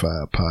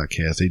 45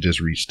 podcast. They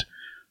just reached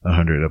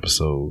 100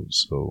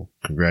 episodes. So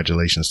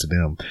congratulations to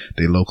them.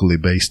 They locally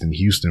based in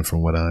Houston,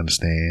 from what I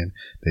understand.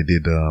 They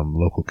did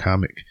local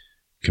comic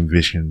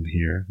convention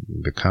here,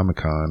 the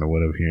Comic-Con or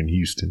whatever here in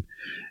Houston,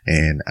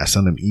 and I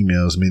sent them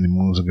emails many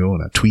moons ago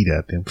and I tweet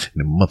at them and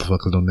the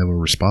motherfuckers don't never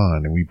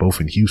respond, and we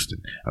both in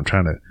Houston. I'm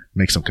trying to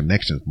make some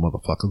connections,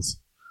 motherfuckers.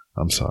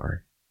 I'm sorry,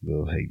 a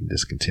little hate and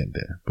discontent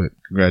there, but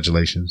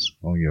congratulations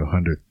on your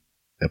 100th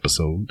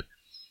episode.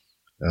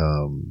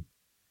 And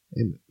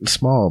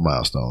small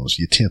milestones,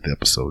 your 10th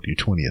episode, your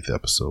 20th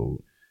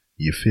episode,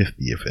 your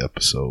 50th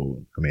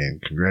episode. I mean,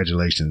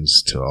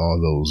 congratulations to all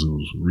those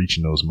who's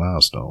reaching those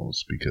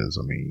milestones, because,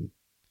 I mean,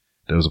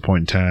 there was a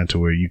point in time to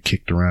where you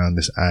kicked around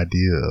this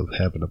idea of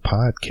having a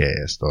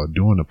podcast or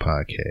doing a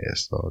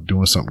podcast or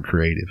doing something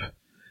creative.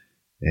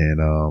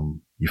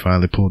 And, you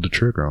finally pulled the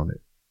trigger on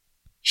it.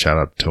 Shout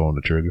out to Toe on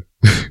the Trigger.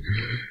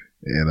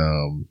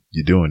 And,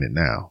 you're doing it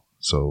now.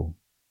 So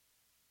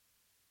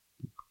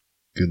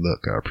good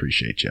luck. I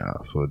appreciate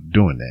y'all for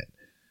doing that.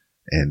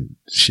 And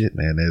shit,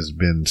 man, there's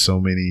been so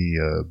many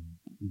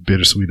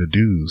bittersweet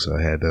adieux.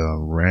 I had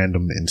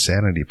Random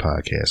Insanity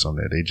podcast on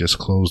there. They just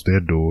closed their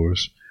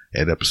doors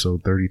at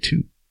episode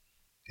 32.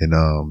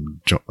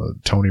 And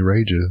Tony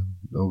Rager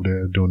over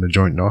there doing the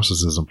Joint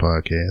Narcissism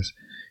podcast,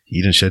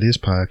 he done shut his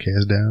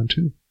podcast down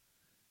too.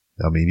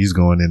 I mean, he's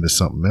going into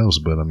something else,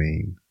 but I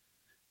mean,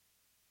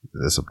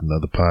 that's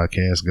another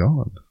podcast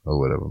gone or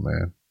whatever,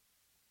 man.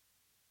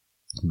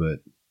 But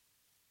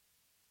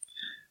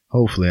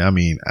hopefully, I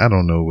mean, I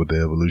don't know what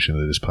the evolution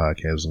of this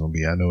podcast is going to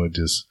be. I know it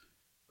just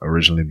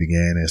originally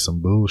began as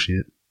some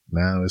bullshit.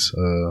 Now it's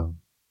a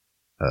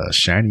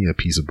shinier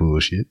piece of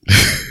bullshit.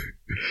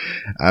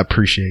 I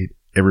appreciate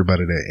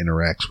everybody that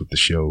interacts with the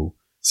show,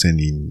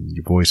 sending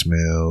your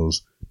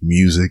voicemails,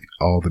 music,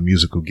 all the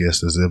musical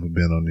guests that's ever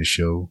been on this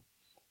show,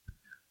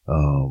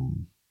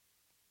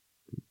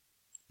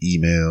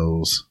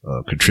 emails,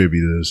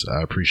 contributors.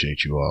 I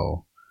appreciate you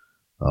all.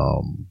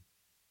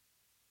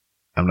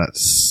 I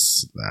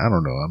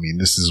don't know. I mean,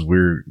 this is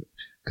weird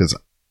because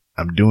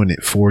I'm doing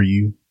it for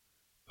you,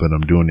 but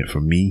I'm doing it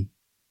for me.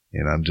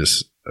 And I'm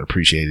just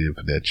appreciative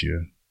that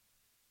you're,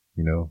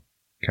 you know,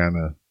 kind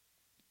of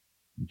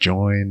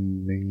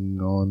joining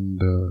on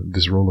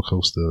this roller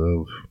coaster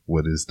of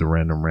what is the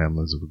Random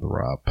Ramblings of the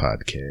Rob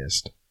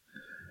podcast.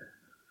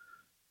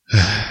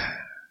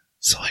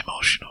 So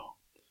emotional.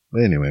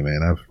 But anyway,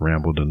 man, I've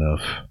rambled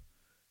enough.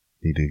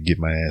 Need to get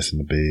my ass in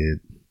the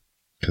bed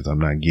because I'm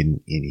not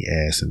getting any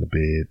ass in the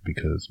bed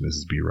because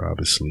Mrs. B. Rob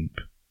is asleep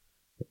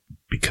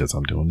because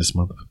I'm doing this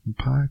motherfucking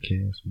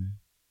podcast, man.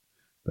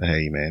 But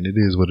hey, man, it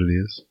is what it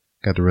is.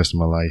 Got the rest of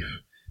my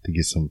life to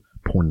get some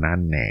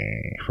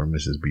pornane from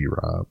Mrs. B.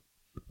 Rob.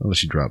 Unless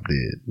she dropped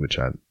dead, which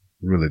I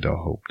really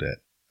don't hope that.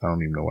 I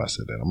don't even know why I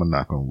said that. I'm gonna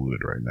knock on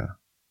wood right now.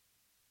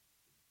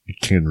 You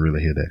can't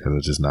really hear that because I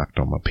just knocked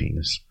on my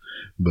penis.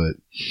 But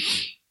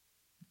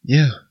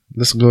yeah,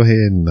 let's go ahead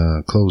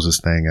and close this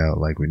thing out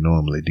like we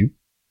normally do.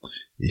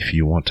 If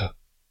you want to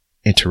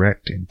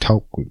interact and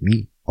talk with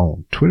me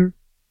on Twitter,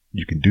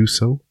 you can do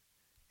so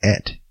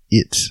at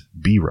It's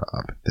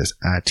B-Rob. That's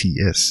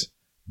ITSBROB.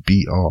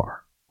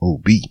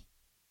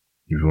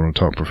 If you want to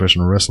talk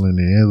professional wrestling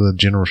and other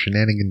general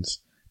shenanigans,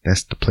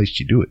 that's the place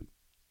you do it.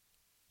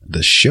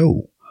 The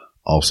show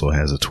also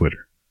has a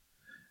Twitter.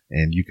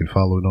 And you can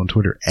follow it on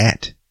Twitter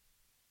at,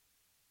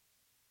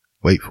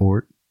 wait for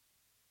it.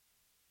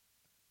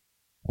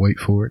 I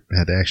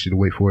had to ask you to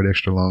wait for it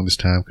extra long this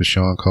time because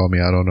Sean called me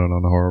out on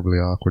the Horribly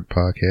Awkward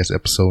podcast,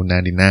 episode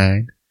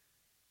 99.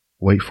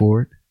 Wait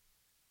for it.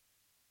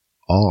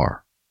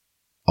 R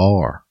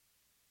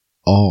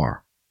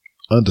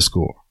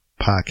underscore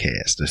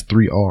podcast. There's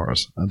 3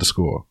 R's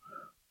underscore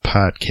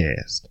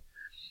podcast.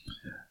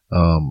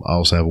 I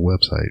also have a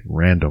website,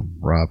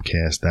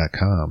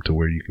 randomrobcast.com, to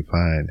where you can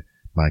find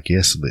my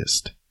guest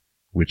list,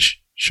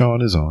 which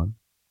Sean is on.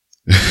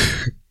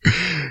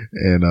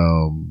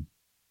 And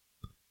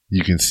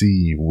you can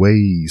see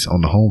ways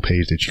on the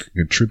homepage that you can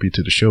contribute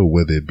to the show,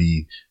 whether it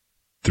be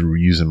through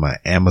using my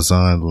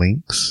Amazon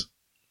links.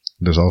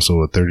 There's also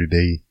a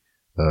 30-day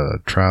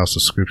trial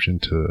subscription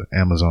to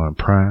Amazon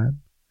Prime.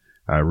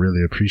 I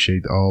really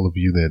appreciate all of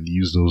you that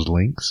use those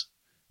links.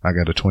 I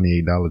got a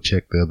 $28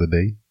 check the other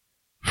day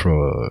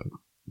for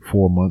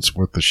 4 months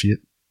worth of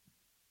shit.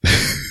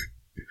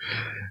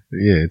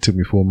 Yeah, it took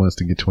me 4 months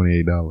to get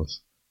 $28.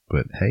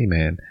 But hey,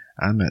 man,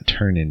 I'm not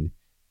turning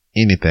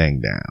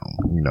anything down.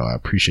 You know, I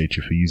appreciate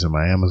you for using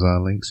my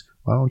Amazon links.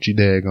 Why don't you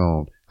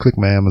daggone click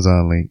my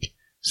Amazon link,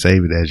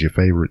 save it as your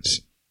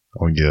favorites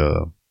on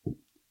your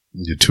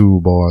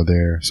toolbar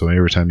there. So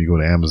every time you go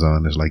to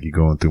Amazon, it's like you're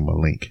going through my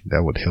link.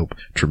 That would help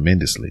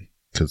tremendously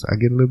because I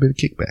get a little bit of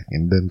kickback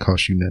and it doesn't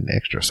cost you nothing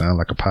extra. Sound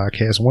like a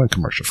Podcast One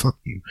commercial. Fuck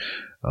you.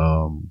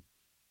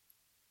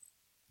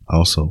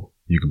 Also,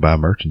 you can buy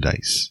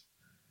merchandise.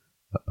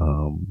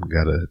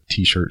 Got a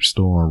t-shirt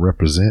store on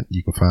Represent.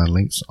 You can find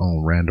links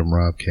on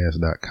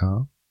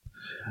randomrobcast.com.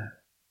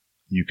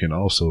 You can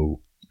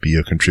also be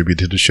a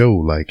contributor to the show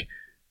like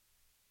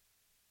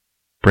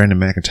Brandon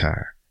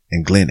McIntyre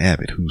and Glenn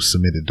Abbott, who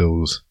submitted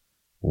those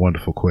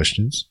wonderful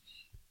questions.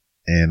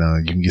 And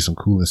you can get some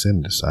cool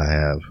incentives. I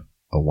have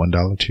a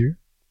 $1 tier,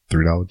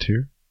 $3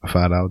 tier, a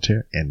 $5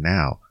 tier, and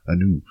now a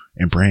new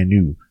and brand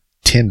new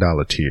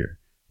 $10 tier.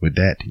 With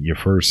that, your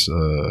first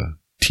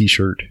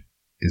t-shirt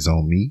is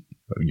on me.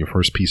 Your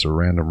first piece of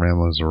Random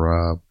Ramblings of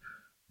Rob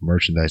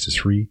merchandise is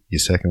free. Your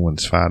second one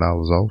is $5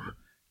 off.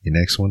 Your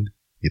next one,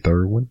 your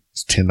third one,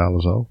 is $10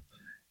 off.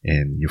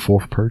 And your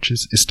fourth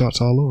purchase, it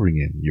starts all over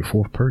again. Your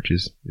fourth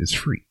purchase is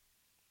free.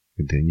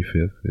 And then your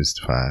fifth is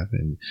 $5.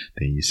 And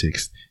then your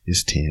sixth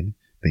is $10.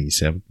 Then your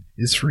seventh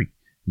is free.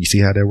 You see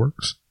how that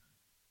works?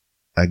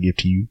 I give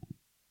to you,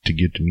 to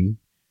give to me,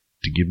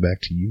 to give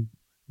back to you.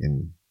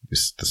 And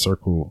it's the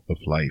circle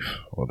of life,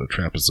 or the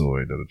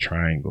trapezoid, or the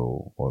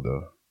triangle, or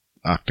the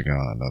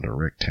octagon, or the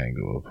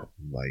rectangle of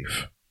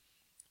life.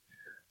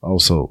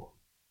 Also,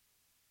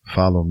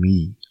 follow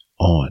me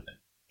on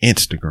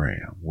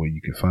Instagram, where you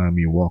can find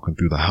me walking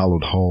through the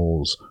hallowed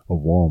halls of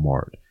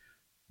Walmart,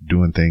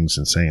 doing things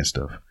and saying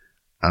stuff.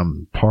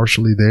 I'm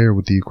partially there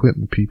with the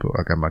equipment people.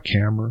 I got my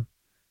camera.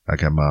 I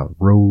got my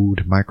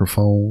Rode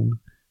microphone.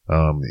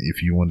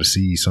 If you want to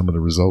see some of the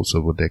results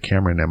of what that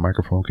camera and that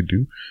microphone could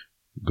do,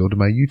 go to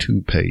my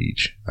YouTube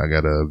page. I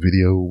got a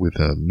video with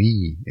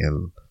me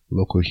and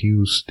local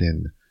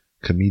Houston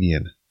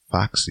comedian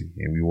Foxy,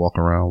 and we walk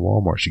around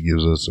Walmart. She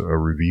gives us a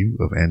review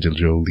of Angela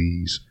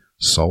Jolie's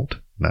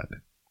Salt, not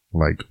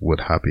like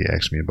what Hoppy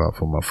asked me about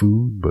for my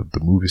food, but the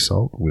movie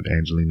Salt with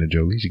Angelina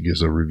Jolie. She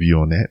gives a review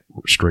on that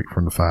straight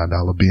from the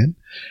 $5 bin.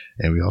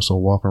 And we also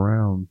walk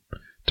around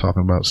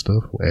talking about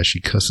stuff as she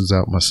cusses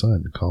out my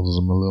son, calls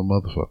him a little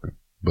motherfucker.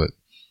 But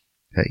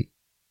hey,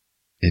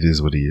 it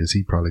is what he is.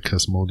 He probably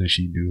cuss more than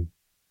she do.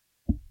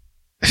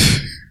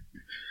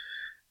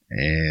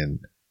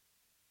 And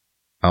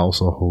I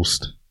also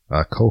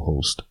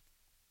co-host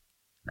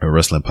a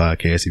wrestling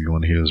podcast. If you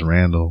want to hear us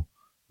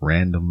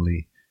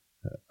randomly,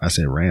 I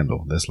said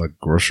Randall, that's like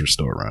a grocery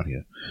store around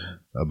here,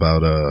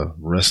 about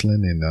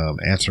wrestling and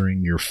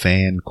answering your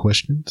fan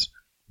questions.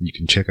 You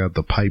can check out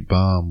the Pipe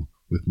Bomb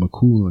with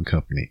McCool and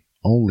Company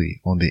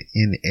only on the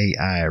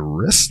NAI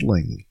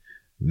Wrestling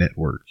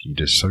Network. You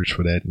just search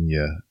for that in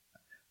your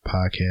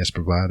podcast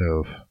provider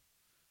of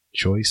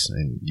choice,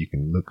 and you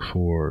can look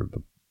for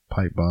the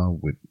Pipe Bomb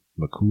with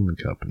McCool and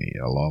Company,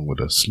 along with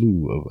a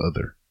slew of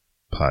other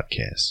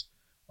podcasts.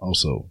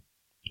 Also,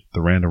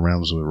 the Random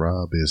Ramblings with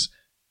Rob is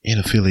in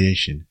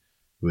affiliation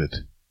with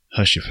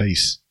Hush Your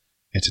Face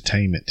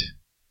Entertainment.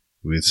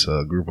 It's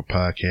a group of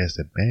podcasts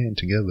that band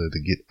together to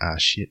get our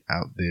shit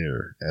out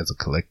there as a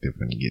collective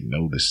and get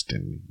noticed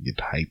and get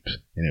hyped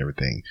and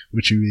everything,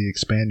 which we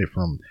expanded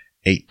from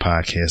 8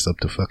 podcasts up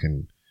to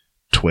fucking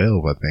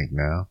 12, I think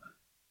now.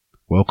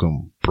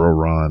 Welcome, Bro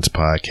Ron's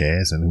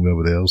podcast and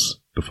whoever else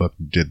the fuck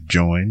just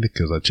joined,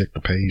 because I checked the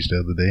page the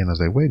other day and I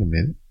was like, wait a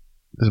minute,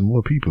 there's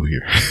more people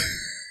here.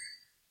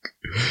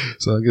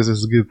 So I guess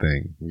it's a good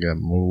thing. We got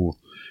more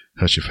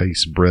Hush Your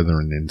Face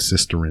brethren and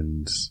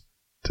sisterins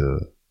to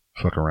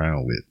fuck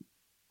around with.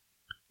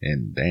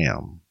 And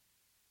damn,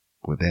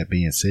 with that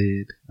being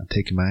said, I'm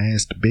taking my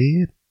ass to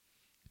bed,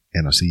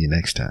 and I'll see you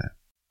next time.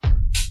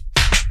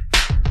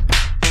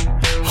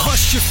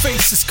 Hush Your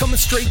Face is coming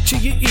straight to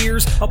your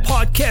ears. A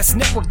podcast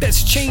network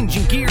that's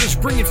changing gears,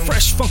 bringing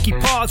fresh funky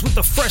pods with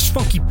a fresh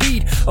funky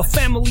beat. A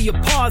family of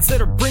pods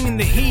that are bringing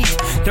the heat.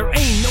 There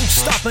ain't no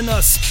stopping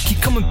us.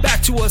 Keep coming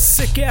back to us,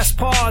 sick ass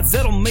pods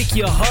that'll make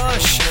you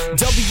hush.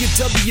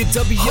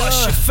 www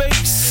Hush Your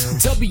Face.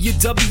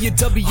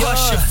 www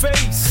Hush Your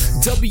Face.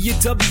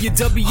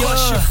 www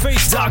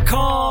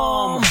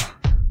HushYourFace.com.